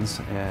cans,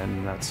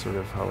 and that's sort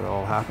of how it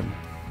all happened.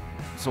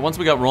 So once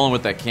we got rolling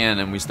with that can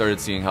and we started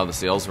seeing how the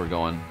sales were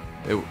going,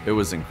 it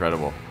was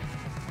incredible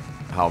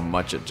how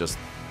much it just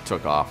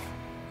took off.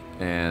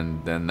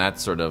 And then that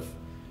sort of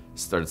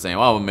started saying,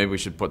 well, maybe we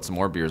should put some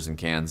more beers in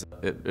cans.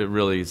 It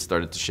really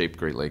started to shape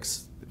Great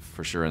Lakes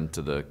for sure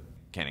into the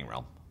canning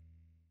realm.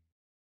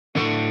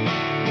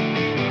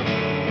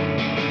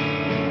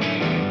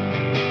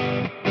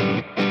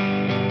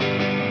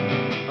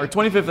 Our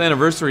 25th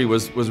anniversary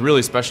was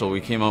really special.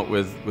 We came out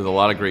with a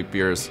lot of great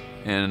beers,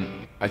 and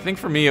I think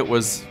for me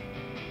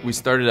we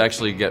started to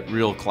actually get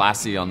real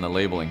classy on the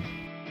labeling.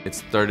 It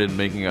started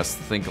making us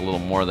think a little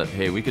more that,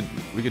 hey, we could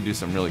do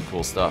some really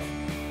cool stuff.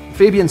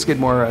 Fabian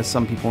Skidmore, as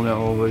some people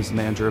know, was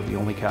manager of the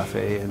Only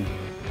Cafe, and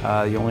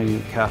the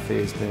Only Cafe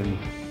has been,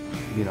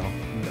 you know,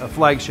 a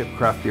flagship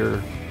craft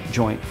beer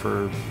joint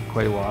for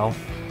quite a while.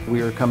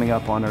 We were coming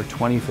up on our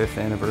 25th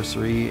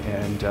anniversary,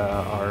 and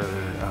our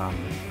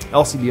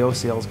LCBO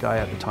sales guy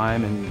at the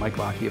time, and Mike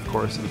Lackey, of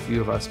course, and a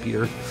few of us,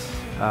 Peter,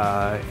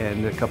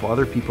 and a couple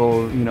other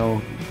people, you know,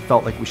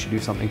 felt like we should do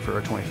something for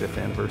our 25th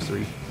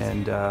anniversary.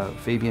 And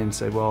Fabian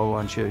said, well, why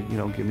don't you, you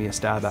know, give me a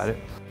stab at it.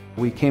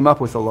 We came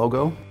up with a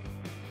logo.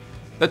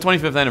 That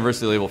 25th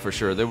anniversary label, for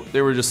sure,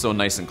 they were just so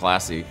nice and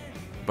classy,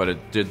 but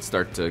it did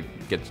start to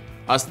get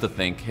us to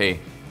think, hey,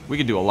 we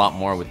could do a lot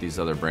more with these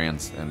other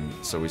brands. And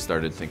so we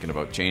started thinking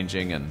about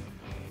changing and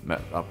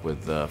met up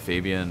with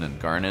Fabian and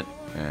Garnet,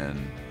 and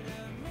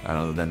I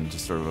don't know, then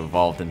just sort of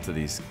evolved into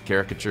these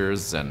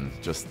caricatures and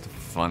just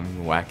fun,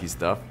 wacky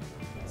stuff.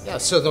 Yeah,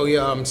 so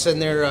I'm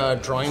sitting there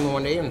drawing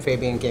one day, and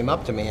Fabian came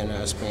up to me and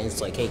asked me, it's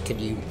like, hey, could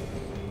you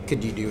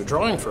do a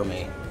drawing for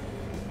me?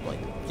 I'm like,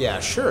 yeah,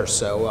 sure.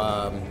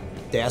 So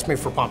they asked me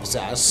for Pompous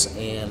Ass,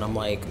 and I'm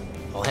like,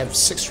 I'll have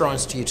 6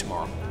 drawings to you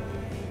tomorrow.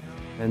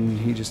 And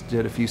he just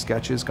did a few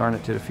sketches,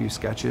 Garnet did a few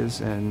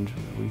sketches, and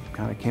we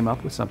kind of came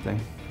up with something.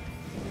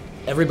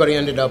 Everybody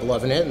ended up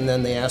loving it, and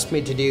then they asked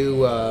me to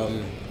do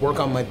work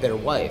on My Bitter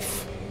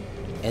Wife.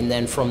 And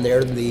then from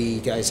there, the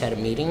guys had a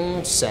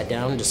meeting, sat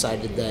down,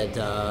 decided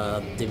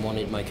that they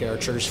wanted my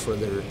characters for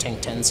their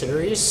Tank 10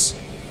 series.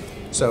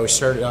 So we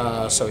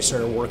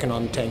started working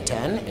on Tank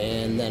 10,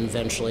 and then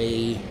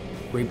eventually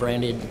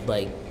rebranded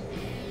like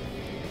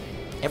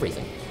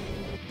everything.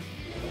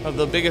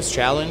 The biggest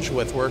challenge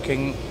with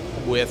working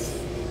with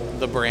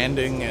the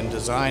branding and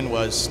design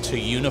was to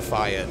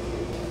unify it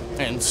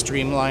and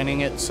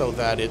streamlining it so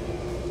that it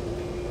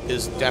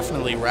is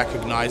definitely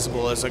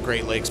recognizable as a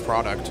Great Lakes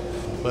product,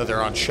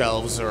 whether on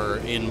shelves or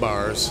in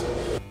bars.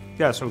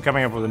 Yeah, so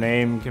coming up with a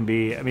name can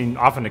be, I mean,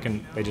 often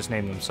they just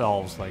name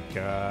themselves. Like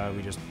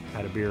we just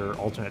had a beer,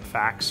 Alternate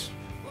Facts,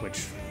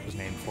 which was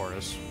named for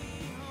us.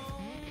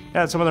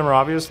 Yeah, some of them are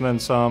obvious, and then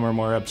some are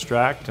more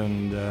abstract,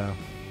 and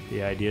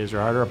the ideas are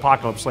harder.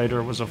 Apocalypse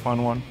Later was a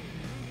fun one.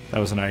 That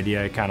was an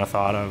idea I kind of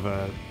thought of,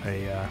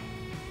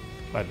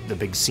 the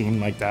big scene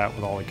like that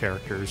with all the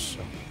characters. So.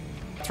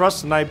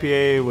 Thrust and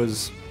IPA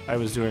was, I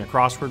was doing a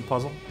crossword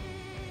puzzle,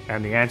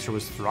 and the answer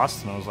was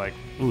Thrust, and I was like,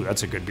 ooh,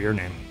 that's a good beer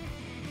name.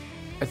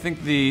 I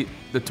think the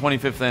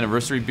 25th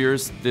anniversary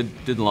beers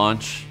did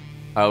launch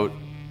out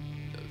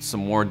some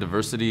more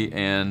diversity,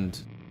 and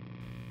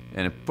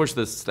it pushed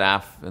the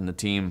staff and the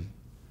team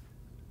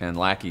and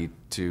Lackey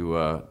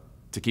to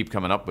keep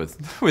coming up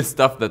with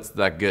stuff that's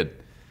that good.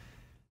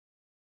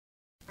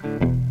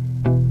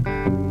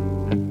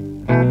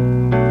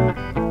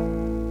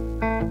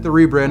 The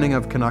rebranding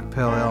of Canuck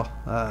Pale Ale.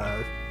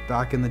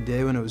 Back in the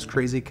day when it was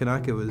Crazy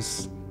Canuck, it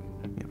was,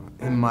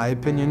 in my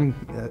opinion,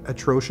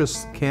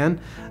 atrocious can.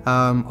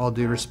 All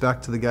due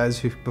respect to the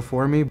guys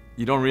before me.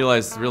 You don't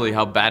realize really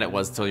how bad it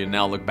was till you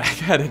now look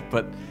back at it,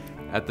 but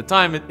at the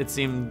time it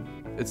seemed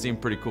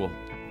pretty cool.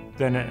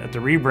 Then at the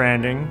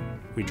rebranding,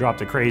 we dropped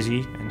the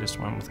Crazy and just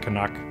went with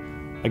Canuck.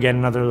 Again,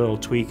 another little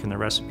tweak in the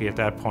recipe at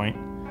that point.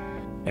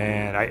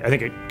 And I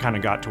think it kind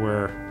of got to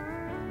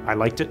where I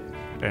liked it,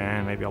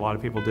 and maybe a lot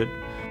of people did.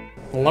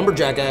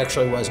 Lumberjack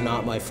actually was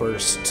not my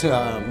first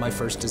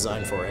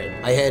design for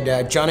it. I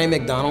had John A.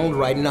 McDonald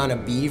riding on a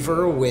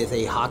beaver with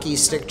a hockey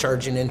stick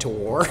charging into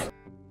war.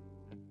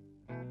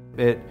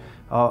 It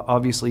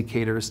obviously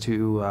caters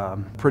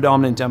to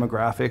predominant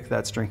demographic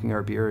that's drinking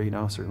our beer,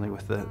 certainly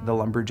with the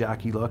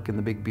lumberjacky look and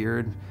the big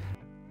beard.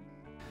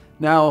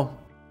 Now,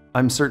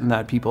 I'm certain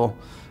that people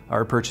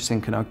are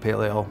purchasing Canuck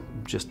Pale Ale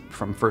just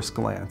from first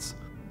glance.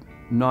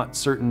 Not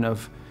certain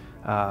of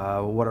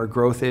what our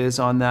growth is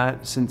on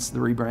that since the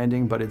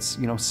rebranding, but it's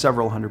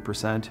several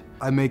 100%.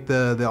 I make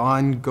the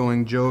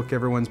ongoing joke,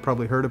 everyone's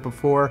probably heard it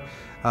before.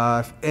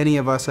 If any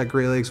of us at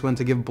Great Lakes went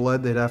to give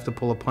blood, they'd have to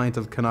pull a pint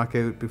of Canuck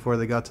out before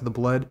they got to the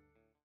blood.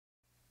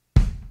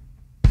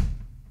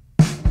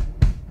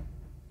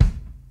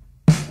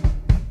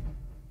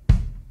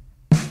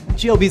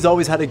 GLB's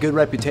always had a good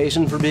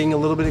reputation for being a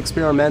little bit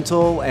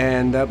experimental,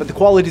 and but the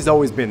quality's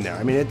always been there.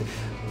 I mean,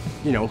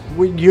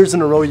 years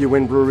in a row you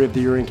win Brewery of the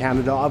Year in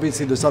Canada.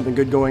 Obviously there's something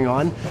good going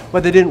on,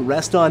 but they didn't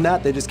rest on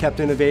that. They just kept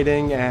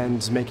innovating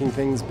and making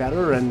things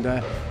better, and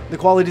the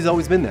quality's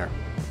always been there.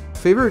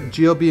 Favorite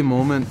GLB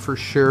moment for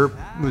sure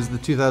was the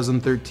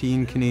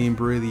 2013 Canadian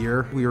Brewery of the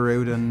Year. We were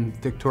out in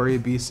Victoria,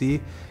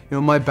 BC.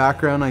 My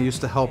background, I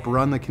used to help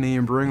run the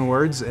Canadian Brewing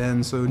Awards,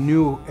 and so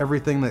knew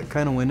everything that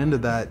kind of went into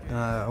that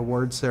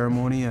award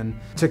ceremony. And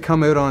to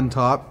come out on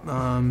top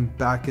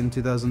back in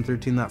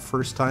 2013, that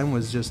first time,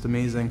 was just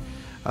amazing.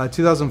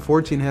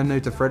 2014, heading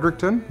out to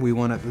Fredericton, we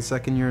won it the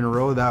second year in a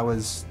row. That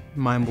was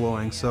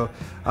mind-blowing. So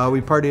we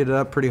partied it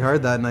up pretty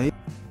hard that night.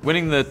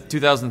 Winning the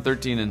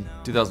 2013 and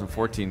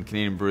 2014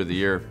 Canadian Brewery of the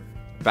Year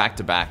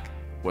back-to-back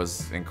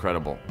was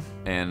incredible.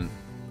 And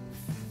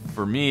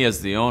for me as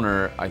the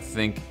owner, I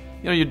think,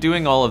 you're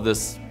doing all of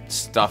this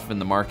stuff in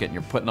the market and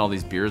you're putting all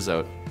these beers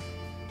out,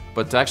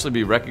 but to actually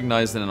be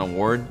recognized in an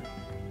award,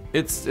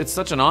 it's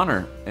such an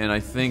honor. And I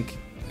think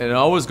it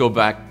always go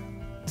back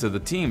to the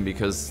team,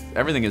 because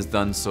everything is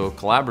done so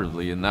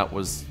collaboratively, and that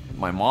was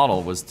my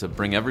model, was to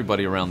bring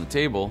everybody around the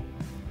table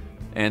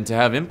and to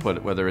have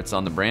input, whether it's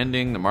on the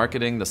branding, the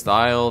marketing, the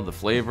style, the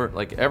flavor,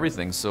 like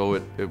everything. So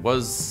it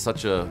was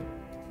such a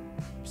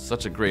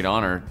great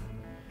honor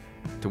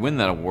to win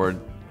that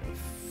award,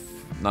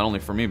 not only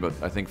for me, but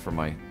I think for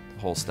my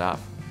whole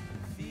staff.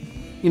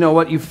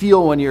 What you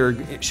feel when you're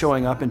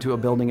showing up into a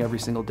building every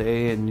single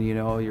day, and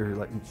you're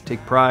like,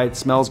 take pride, it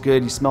smells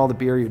good, you smell the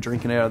beer, you're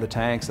drinking it out of the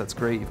tanks, that's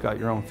great, you've got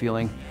your own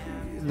feeling.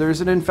 There's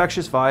an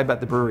infectious vibe at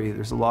the brewery.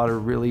 There's a lot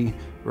of really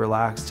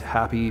relaxed,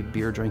 happy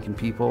beer drinking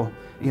people.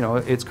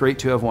 It's great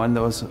to have won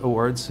those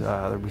awards.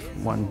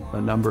 We've won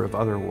a number of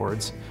other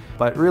awards,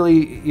 but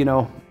really,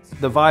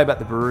 the vibe at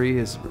the brewery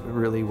is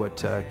really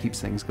what keeps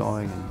things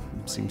going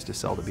and seems to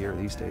sell the beer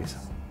these days.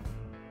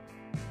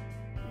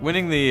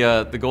 Winning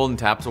the Golden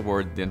Taps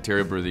Award, the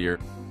Ontario Brewer of the Year,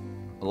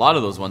 a lot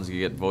of those ones you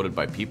get voted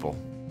by people.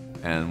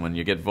 And when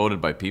you get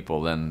voted by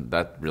people, then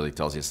that really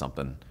tells you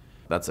something.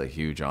 That's a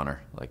huge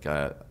honor. Like,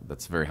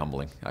 that's very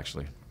humbling,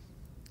 actually.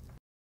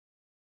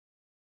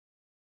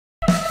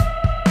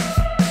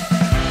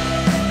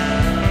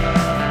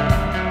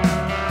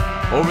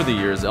 Over the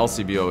years,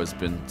 LCBO has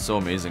been so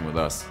amazing with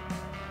us.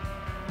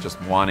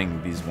 just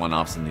wanting these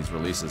one-offs and these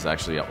releases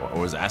actually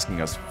was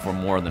asking us for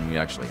more than we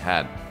actually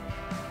had.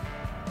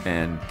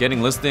 And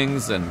getting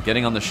listings and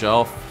getting on the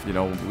shelf, you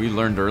know, we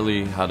learned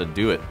early how to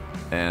do it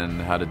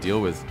and how to deal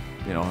with,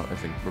 you know, I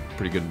think we're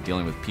pretty good at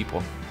dealing with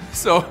people.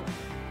 So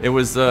it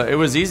was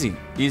easy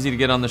to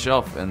get on the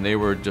shelf, and they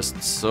were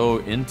just so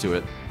into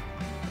it.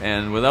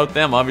 And without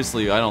them,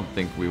 obviously, I don't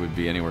think we would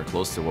be anywhere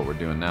close to what we're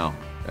doing now.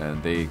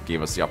 And they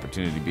gave us the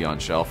opportunity to be on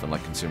shelf and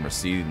let consumers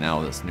see now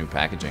this new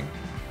packaging.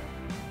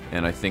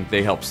 And I think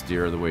they helped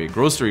steer the way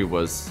grocery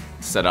was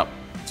set up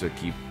to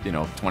keep, you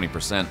know,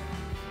 20%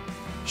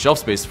 shelf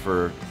space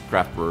for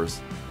craft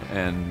brewers.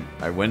 And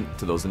I went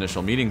to those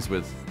initial meetings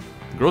with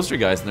the grocery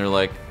guys, and they're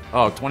like,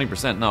 "Oh,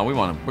 20%? No, we're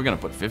going to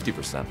put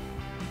 50%."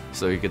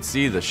 So you could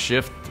see the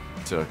shift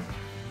to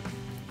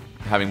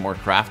having more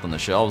craft on the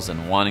shelves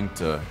and wanting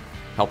to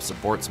help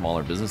support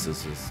smaller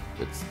businesses.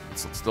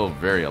 It's still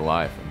very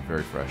alive and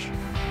very fresh.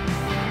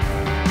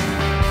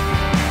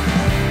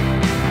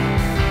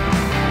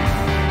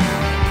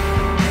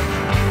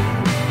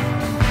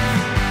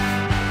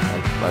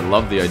 I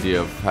love the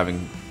idea of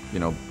having, you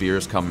know,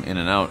 beers come in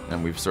and out,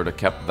 and we've sort of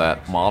kept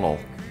that model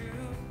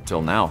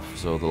till now.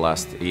 So the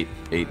last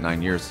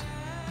 9 years,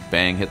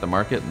 bang, hit the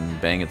market, and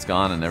bang, it's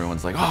gone, and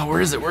everyone's like, "Oh,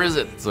 where is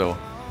it?" So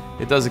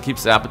it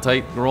keeps the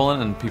appetite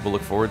rolling, and people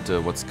look forward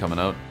to what's coming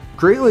out.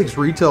 Great Lakes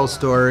retail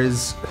store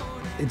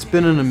it's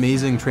been an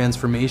amazing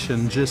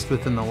transformation just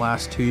within the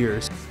last 2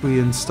 years. We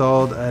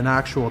installed an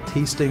actual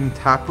tasting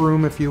tap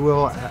room, if you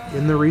will,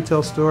 in the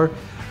retail store.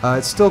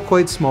 It's still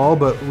quite small,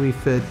 but we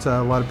fit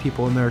a lot of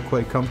people in there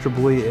quite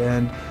comfortably,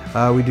 and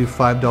we do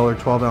 $5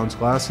 12-ounce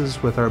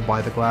glasses with our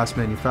By the Glass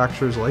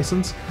manufacturer's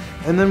license.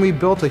 And then we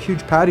built a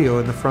huge patio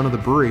in the front of the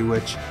brewery,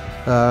 which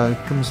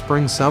come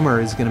spring,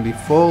 summer is going to be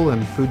full,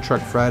 and Food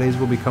Truck Fridays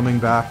will be coming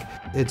back.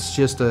 It's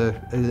just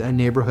a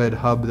neighborhood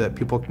hub that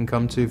people can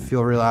come to,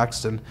 feel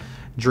relaxed, and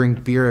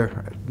drink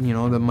beer, you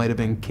know, that might have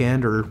been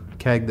canned or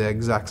kegged the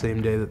exact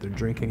same day that they're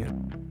drinking it.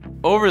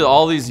 Over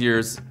all these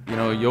years, you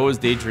know,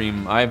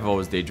 I've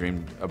always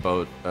daydreamed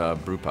about a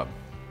brew pub.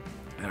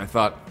 And I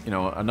thought, you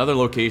know, another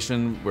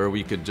location where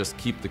we could just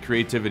keep the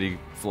creativity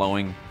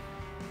flowing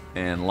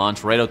and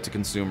launch right out to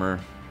consumer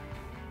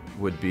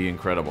would be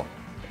incredible.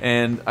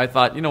 And I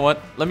thought, you know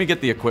what, let me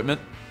get the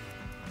equipment.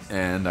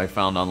 And I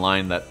found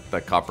online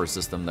that copper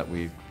system that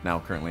we now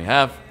currently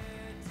have.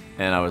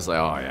 And I was like,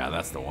 oh yeah,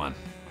 that's the one.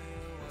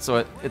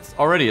 So it's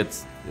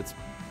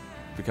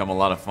become a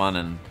lot of fun,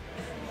 and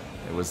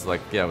it was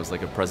like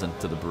a present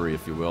to the brewery,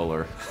 if you will,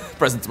 or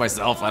present to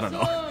myself, I don't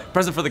know.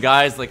 Present for the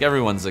guys, like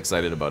everyone's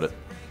excited about it.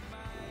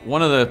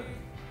 One of the,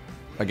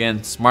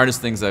 again, smartest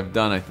things I've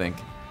done, I think,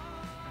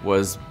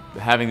 was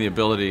having the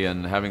ability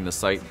and having the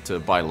site to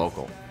buy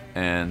local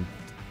and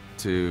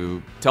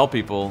to tell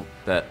people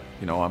that,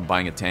 you know, I'm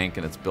buying a tank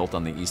and it's built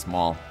on the East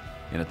Mall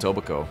in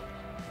Etobicoke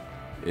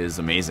is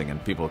amazing,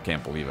 and people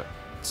can't believe it.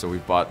 So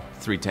we've bought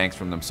 3 tanks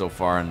from them so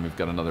far, and we've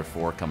got another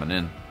 4 coming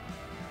in.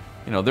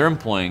 You know, they're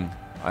employing,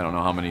 I don't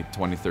know how many,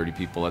 20, 30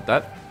 people at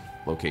that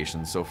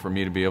location. So for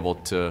me to be able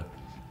to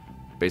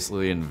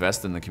basically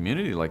invest in the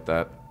community like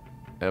that,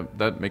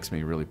 that makes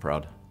me really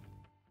proud.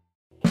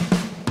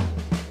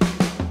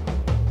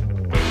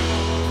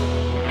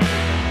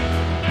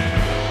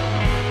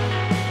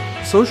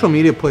 Social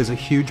media plays a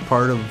huge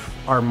part of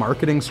our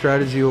marketing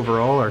strategy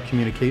overall, our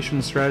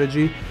communication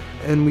strategy,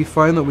 and we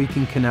find that we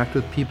can connect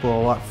with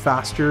people a lot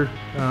faster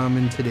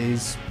in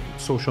today's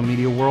social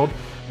media world.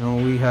 You know,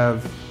 we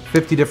have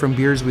 50 different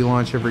beers we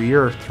launch every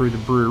year through the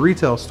brewery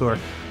retail store,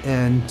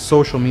 and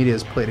social media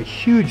has played a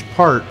huge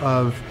part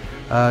of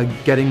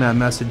getting that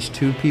message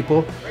to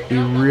people. We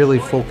really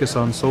focus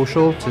on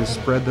social to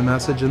spread the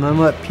message, and then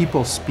let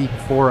people speak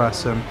for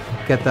us and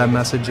get that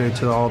message out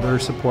to all their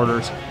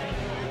supporters.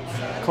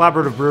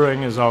 Collaborative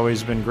brewing has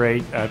always been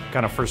great,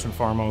 kind of first and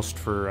foremost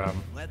for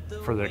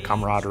the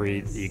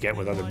camaraderie that you get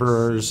with other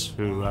brewers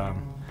who,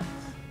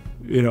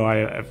 you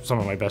know, some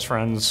of my best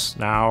friends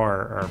now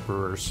are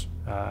brewers,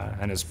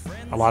 and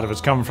a lot of it's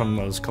come from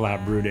those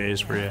collab brew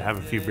days where you have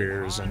a few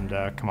beers and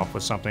come up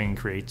with something,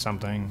 create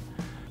something.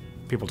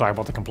 People talk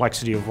about the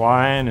complexity of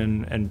wine,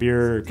 and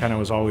beer kind of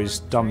was always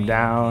dumbed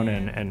down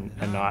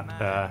and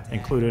not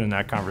included in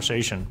that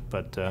conversation,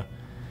 but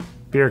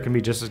beer can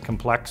be just as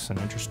complex and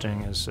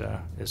interesting as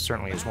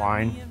certainly as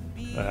wine,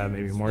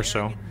 maybe more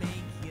so.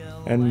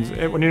 And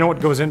when you know what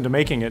goes into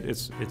making it,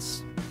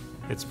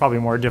 it's probably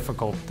more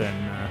difficult than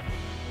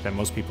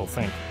most people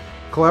think.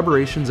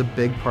 Collaboration's a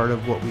big part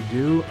of what we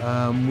do.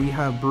 We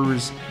have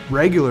brewers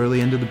regularly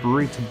into the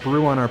brewery to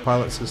brew on our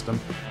pilot system,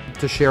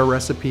 to share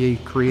recipe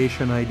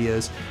creation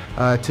ideas,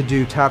 to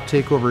do tap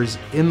takeovers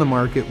in the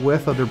market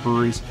with other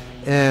breweries,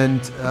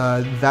 and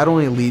that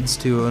only leads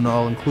to an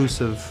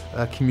all-inclusive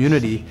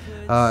community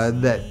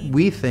that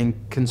we think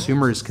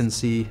consumers can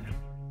see.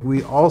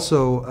 We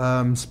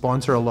also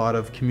sponsor a lot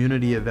of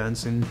community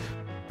events and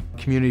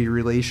community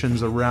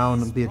relations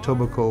around the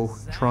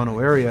Etobicoke, Toronto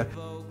area.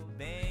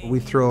 We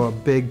throw a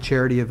big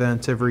charity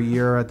event every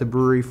year at the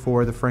brewery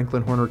for the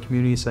Franklin Horner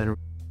Community Center.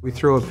 We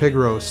throw a pig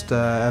roast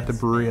at the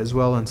brewery as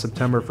well in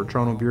September for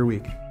Toronto Beer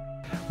Week.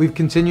 We've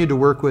continued to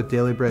work with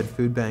Daily Bread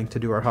Food Bank to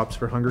do our Hops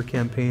for Hunger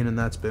campaign, and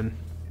that's been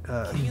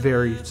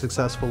very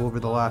successful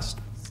over the last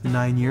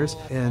 9 years.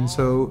 And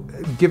so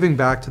giving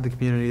back to the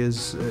community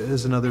is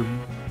another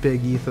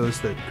big ethos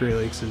that Great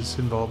Lakes is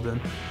involved in.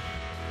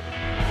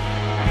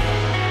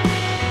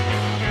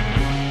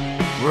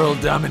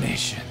 World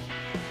domination.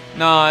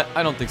 No,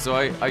 I don't think so.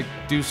 I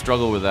do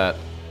struggle with that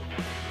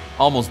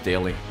almost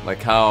daily. Like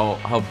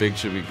how big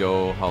should we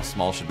go? How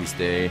small should we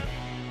stay?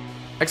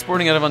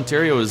 Exporting out of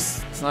Ontario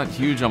it's not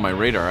huge on my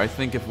radar. I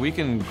think if we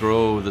can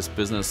grow this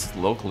business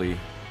locally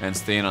and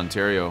stay in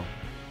Ontario,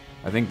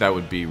 I think that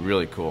would be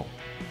really cool.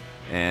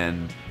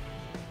 And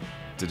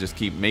to just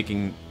keep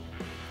making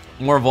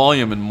more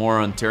volume and more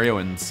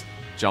Ontarians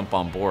jump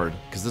on board,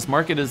 because this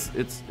market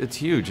it's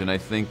huge. And I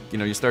think, you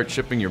know, you start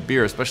shipping your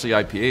beer, especially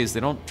IPAs, they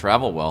don't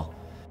travel well.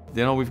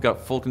 You know, we've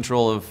got full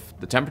control of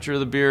the temperature of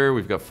the beer,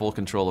 we've got full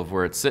control of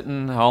where it's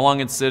sitting, how long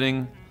it's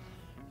sitting.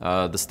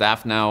 The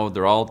staff now,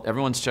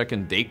 everyone's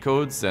checking date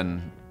codes,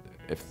 and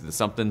if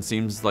something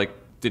seems like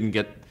didn't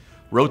get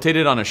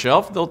rotated on a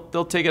shelf,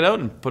 they'll take it out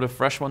and put a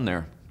fresh one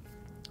there.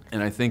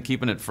 And I think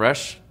keeping it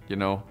fresh, you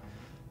know,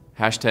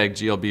 hashtag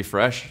GLB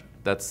fresh,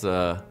 that's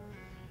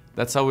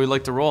how we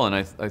like to roll. And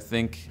I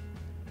think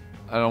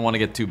I don't want to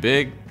get too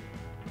big.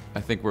 I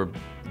think we're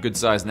good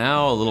size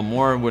now, a little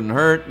more wouldn't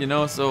hurt, you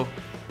know, so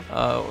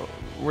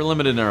we're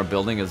limited in our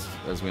building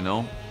as we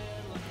know.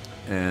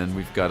 And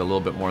we've got a little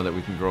bit more that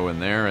we can grow in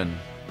there and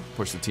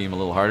push the team a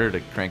little harder to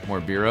crank more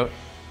beer out.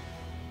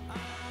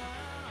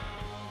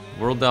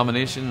 World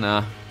domination,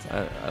 nah,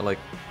 I like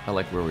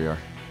where we are.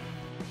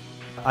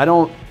 I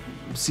don't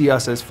see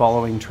us as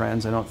following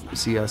trends. I don't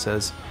see us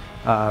as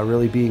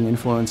really being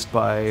influenced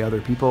by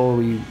other people.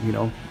 We, you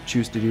know,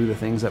 choose to do the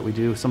things that we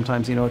do.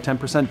 Sometimes, you know,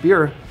 10%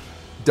 beer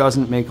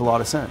doesn't make a lot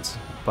of sense,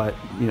 but,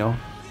 you know,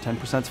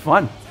 10%'s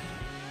fun.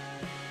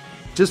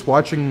 Just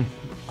watching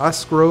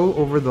us grow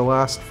over the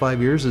last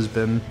 5 years has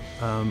been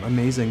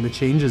amazing. The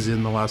changes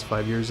in the last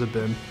 5 years have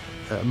been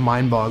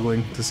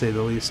mind-boggling, to say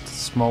the least.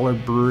 Smaller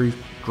brewery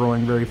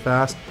growing very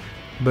fast,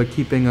 but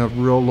keeping a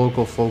real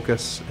local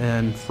focus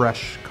and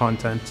fresh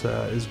content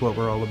is what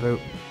we're all about.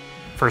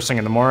 First thing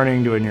in the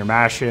morning, doing your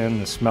mash in,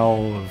 the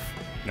smell of,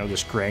 you know,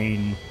 this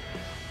grain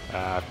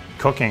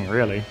cooking,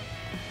 really,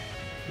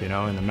 you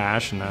know, in the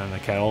mash and then in the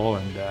kettle,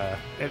 and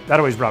that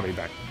always brought me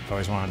back. I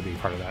always wanted to be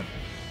part of that,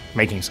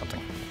 making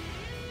something.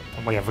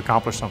 We have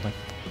accomplished something,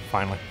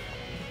 finally.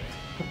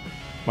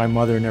 My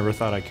mother never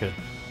thought I could.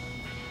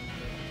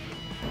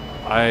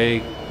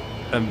 I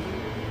am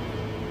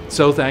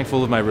so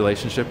thankful of my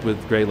relationship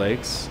with Great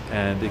Lakes,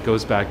 and it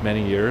goes back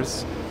many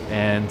years,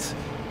 and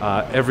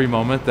every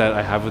moment that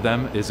I have with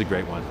them is a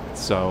great one.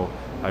 So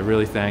I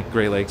really thank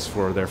Great Lakes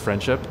for their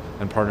friendship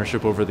and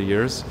partnership over the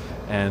years,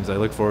 and I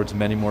look forward to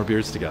many more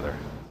beers together.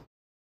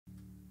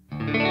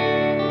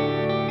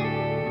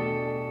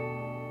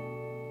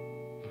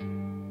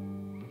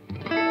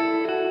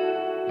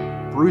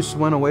 Bruce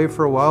went away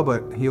for a while,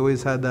 but he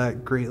always had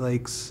that Great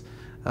Lakes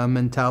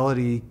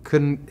mentality,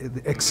 couldn't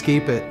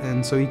escape it,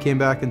 and so he came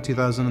back in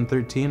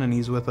 2013 and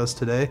he's with us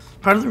today.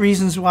 Part of the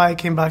reasons why I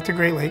came back to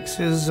Great Lakes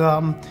is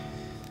I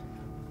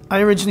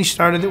originally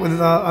started it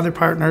with other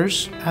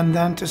partners, and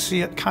then to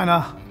see it kind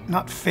of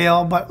not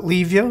fail but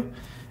leave you,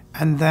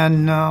 and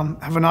then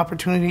have an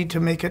opportunity to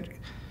make it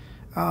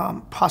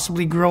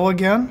possibly grow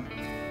again,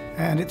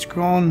 and it's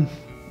grown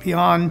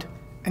beyond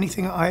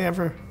anything I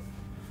ever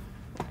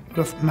would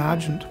have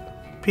imagined.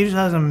 Peter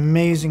has an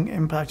amazing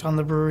impact on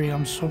the brewery.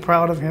 I'm so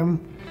proud of him.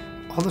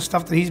 All the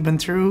stuff that he's been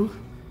through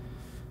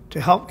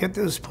to help get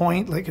to this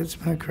point, like, it's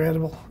been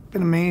incredible. It's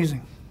been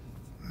amazing,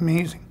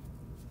 amazing.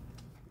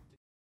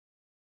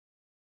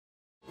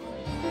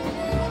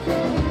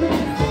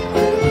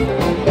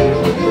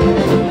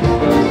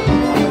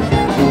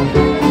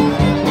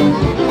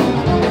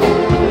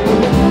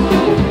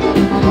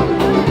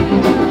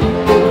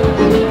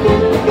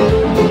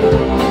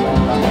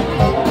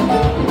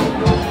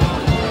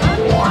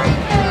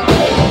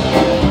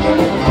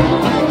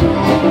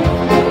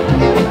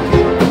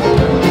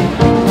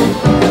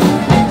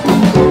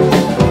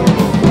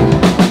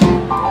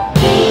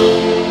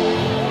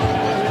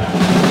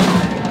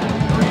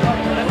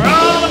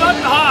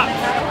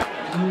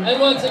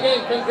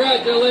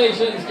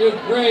 Congratulations to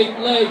Great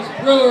Lakes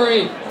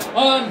Brewery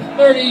on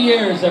 30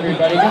 years,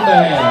 everybody. Give them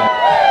a hand.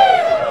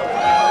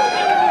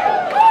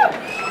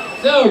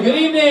 So, good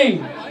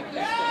evening.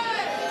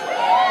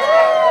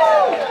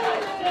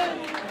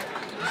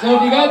 So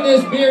if you got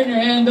this beer in your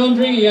hand, don't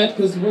drink it yet,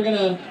 because I'm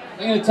gonna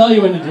tell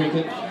you when to drink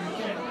it.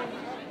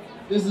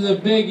 This is a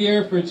big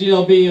year for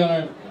GLB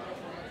on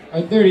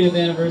our 30th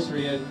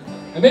anniversary. And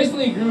I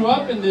basically grew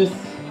up in this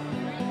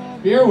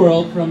beer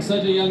world from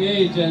such a young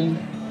age, and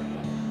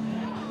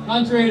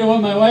contrary to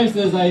what my wife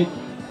says, I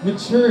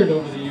matured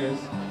over the years.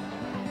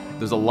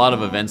 There's a lot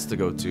of events to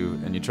go to,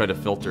 and you try to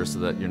filter so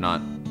that you're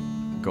not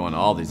going to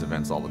all these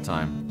events all the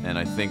time. And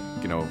I think,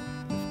 you know,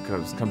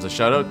 if comes a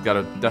shout out,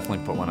 gotta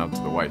definitely put one out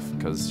to the wife,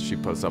 because she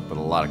puts up with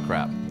a lot of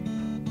crap.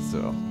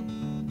 So,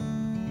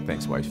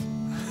 thanks, wife.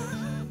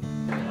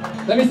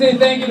 Let me say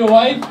thank you to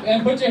wife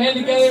and put your hand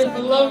together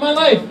for the love of my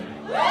life.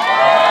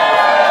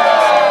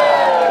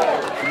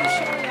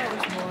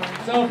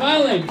 So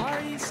finally,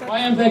 why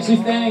I'm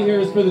actually standing here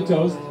is for the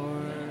toast.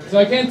 So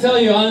I can't tell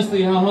you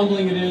honestly how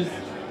humbling it is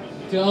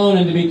to own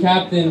and to be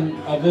captain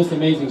of this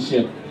amazing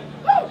ship.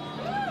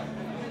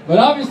 But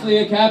obviously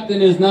a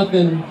captain is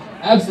nothing,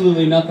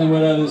 absolutely nothing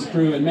without his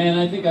crew, and man,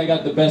 I think I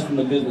got the best in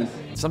the business.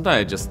 Sometimes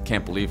I just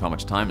can't believe how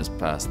much time has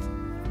passed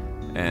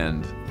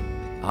and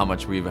how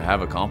much we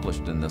have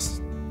accomplished in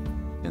this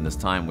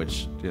time,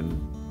 which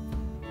in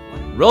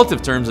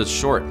relative terms is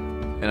short.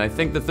 And I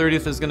think the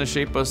 30th is going to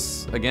shape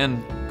us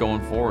again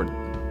going forward.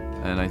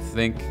 And I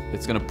think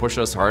it's going to push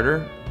us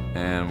harder,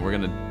 and we're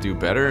going to do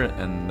better,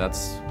 and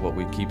that's what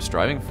we keep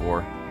striving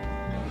for.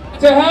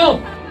 To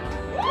health!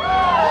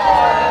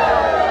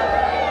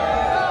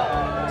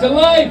 To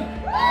life!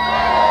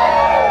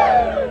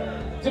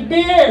 To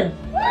beer!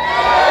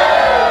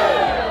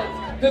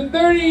 To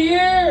 30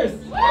 years!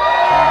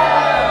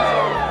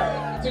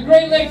 To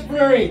Great Lakes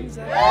Brewery!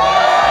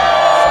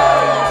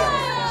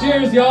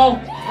 Cheers, y'all!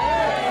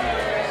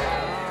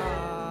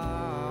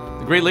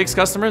 The Great Lakes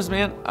customers,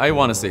 man, I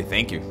want to say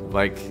thank you.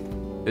 Like,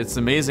 it's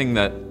amazing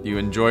that you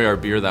enjoy our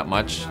beer that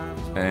much,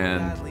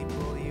 and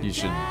you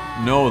should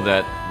know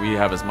that we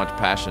have as much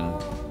passion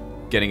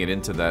getting it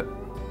into that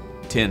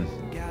tin.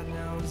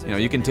 You know,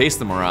 you can taste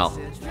the morale.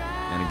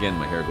 And again,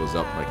 my hair goes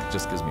up, like, it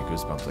just gives me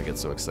goosebumps. I get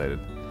so excited.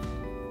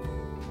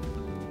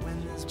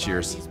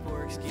 Cheers.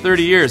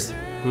 30 years.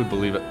 Who'd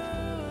believe it?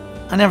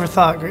 I never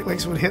thought Great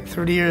Lakes would hit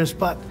 30 years,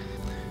 but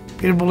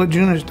Peter Bulut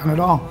Jr. has done it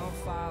all.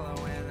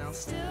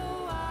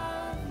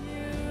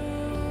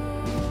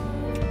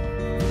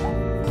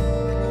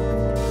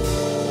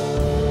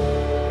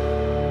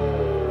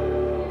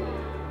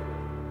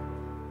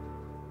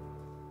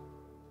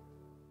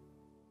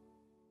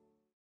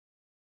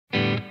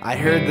 I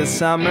heard the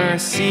summer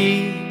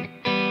sea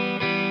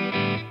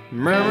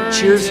murmur.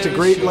 Cheers to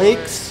Great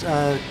Lakes.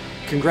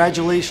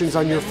 Congratulations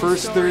on your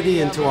first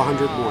 30 and to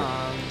 100 more.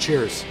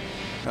 Cheers.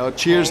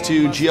 Cheers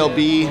to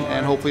GLB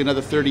and hopefully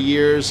another 30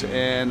 years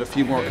and a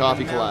few more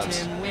coffee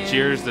collabs.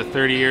 Cheers to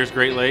 30 years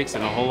Great Lakes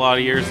and a whole lot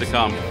of years to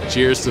come.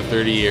 Cheers to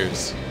 30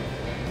 years.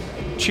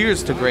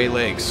 Cheers to Great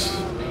Lakes.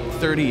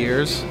 30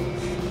 years,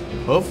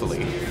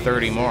 hopefully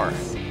 30 more.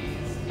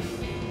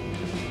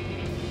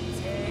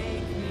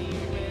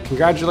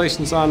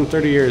 Congratulations on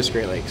 30 years,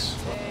 Great Lakes.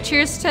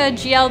 Cheers to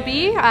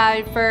GLB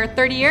for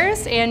 30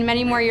 years and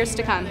many more years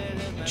to come.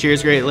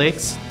 Cheers, Great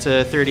Lakes,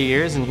 to 30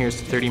 years, and here's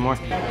to 30 more.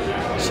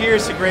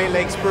 Cheers to Great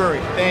Lakes Brewery.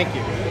 Thank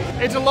you.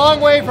 It's a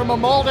long way from a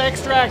malt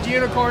extract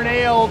unicorn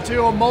ale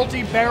to a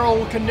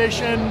multi-barrel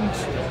conditioned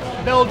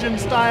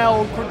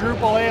Belgian-style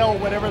quadruple ale,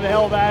 whatever the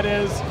hell that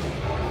is.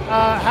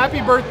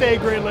 Happy birthday,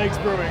 Great Lakes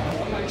Brewing.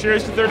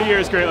 Cheers to 30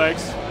 years, Great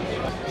Lakes.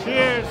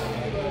 Cheers.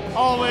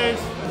 Always.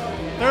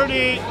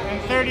 30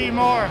 and 30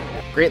 more.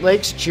 Great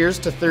Lakes, cheers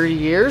to 30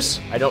 years.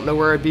 I don't know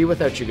where I'd be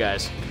without you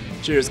guys.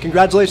 Cheers.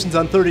 Congratulations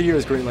on 30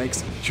 years, Great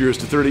Lakes. Cheers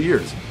to 30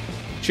 years.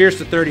 Cheers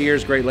to 30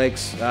 years, Great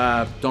Lakes.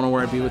 Don't know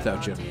where I'd be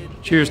without you.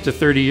 Cheers to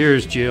 30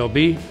 years,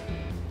 GLB.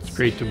 It's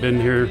great to have been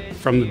here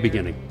from the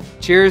beginning.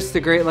 Cheers to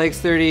Great Lakes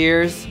 30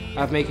 years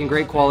of making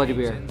great quality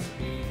beer.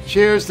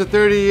 Cheers to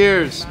 30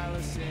 years.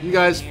 You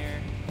guys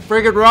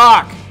friggin'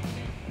 rock.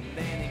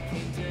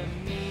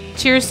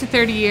 Cheers to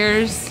 30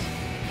 years.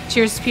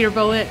 Cheers to Peter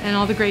Bulut and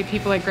all the great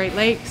people at Great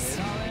Lakes.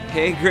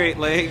 Hey, Great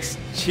Lakes.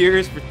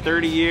 Cheers for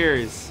 30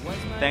 years.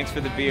 Thanks for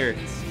the beer.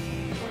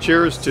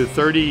 Cheers to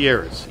 30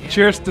 years.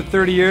 Cheers to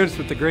 30 years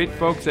with the great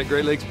folks at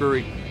Great Lakes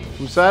Brewery.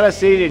 From Sada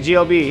City to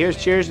GLB, here's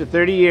cheers to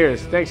 30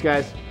 years. Thanks,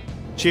 guys.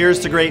 Cheers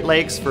to Great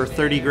Lakes for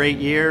 30 great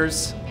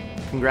years.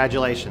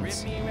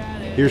 Congratulations.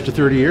 Here's to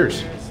 30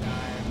 years.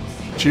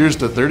 Cheers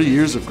to 30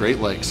 years of Great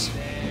Lakes.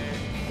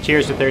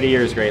 Cheers to 30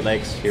 years, Great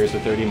Lakes. Here's to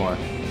 30 more.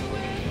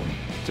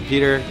 To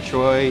Peter,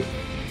 Troy,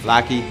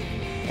 Lackey,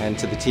 and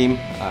to the team,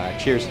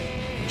 cheers.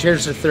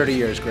 Cheers to 30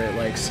 years, Great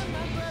Lakes.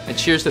 And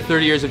cheers to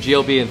 30 years of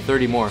GLB and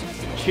 30 more.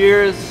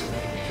 Cheers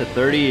to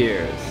 30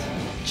 years.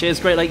 Cheers,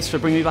 Great Lakes, for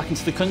bringing me back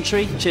into the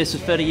country. Cheers to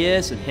 30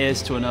 years, and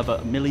here's to another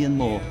million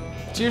more.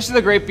 Cheers to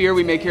the great beer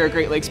we make here at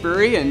Great Lakes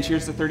Brewery, and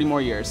cheers to 30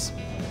 more years.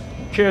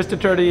 Cheers to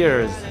 30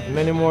 years.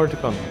 Many more to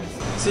come.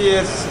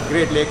 Cheers,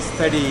 Great Lakes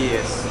 30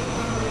 years.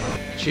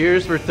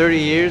 Cheers for 30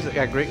 years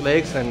at Great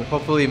Lakes and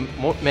hopefully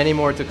many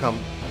more to come.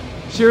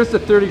 Cheers to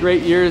 30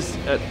 great years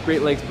at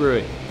Great Lakes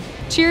Brewery.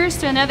 Cheers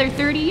to another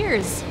 30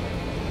 years.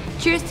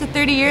 Cheers to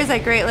 30 years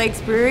at Great Lakes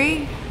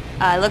Brewery.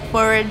 I look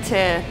forward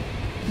to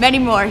many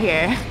more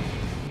here.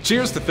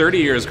 Cheers to 30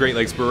 years, Great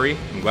Lakes Brewery.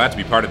 I'm glad to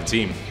be part of the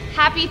team.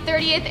 Happy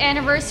 30th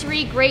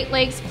anniversary, Great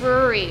Lakes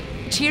Brewery.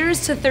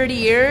 Cheers to 30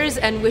 years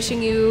and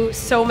wishing you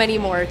so many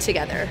more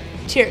together.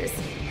 Cheers.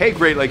 Hey,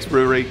 Great Lakes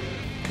Brewery.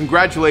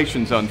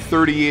 Congratulations on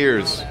 30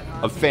 years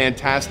of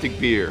fantastic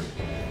beer.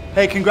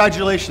 Hey,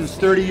 congratulations,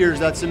 30 years,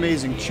 that's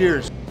amazing.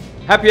 Cheers.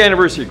 Happy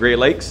anniversary, Great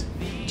Lakes.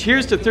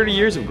 Cheers to 30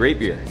 years of great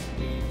beer.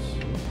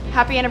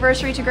 Happy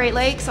anniversary to Great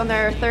Lakes on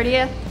their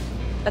 30th.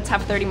 Let's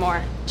have 30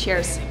 more.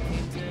 Cheers.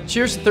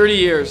 Cheers to 30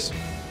 years.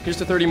 Here's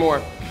to 30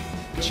 more.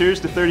 Cheers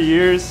to 30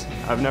 years.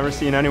 I've never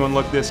seen anyone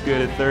look this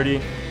good at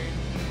 30.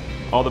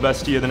 All the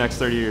best to you the next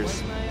 30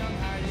 years.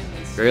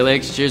 Great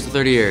Lakes, cheers to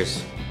 30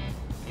 years.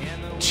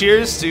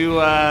 Cheers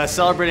to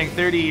celebrating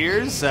 30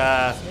 years.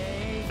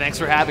 Thanks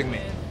for having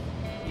me.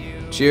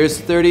 Cheers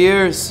to 30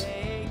 years.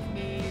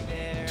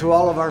 To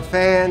all of our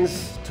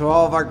fans, to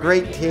all of our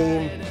great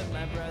team,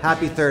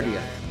 happy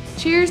 30th.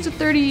 Cheers to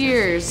 30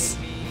 years.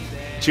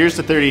 Cheers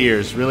to 30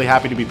 years. Really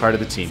happy to be part of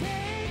the team.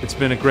 It's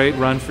been a great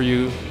run for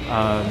you.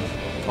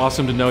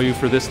 Awesome to know you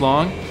for this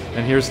long,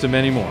 and here's to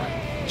many more.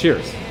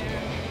 Cheers.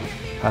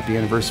 Happy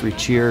anniversary.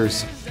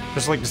 Cheers.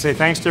 Just like to say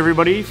thanks to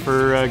everybody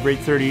for a great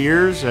 30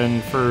 years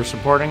and for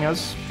supporting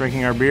us,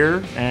 drinking our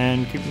beer,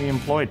 and keeping me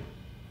employed.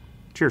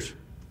 Cheers.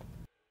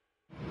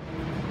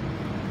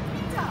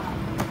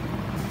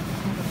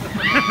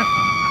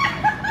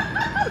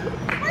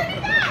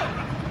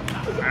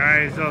 All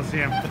right, so I'll see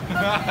him.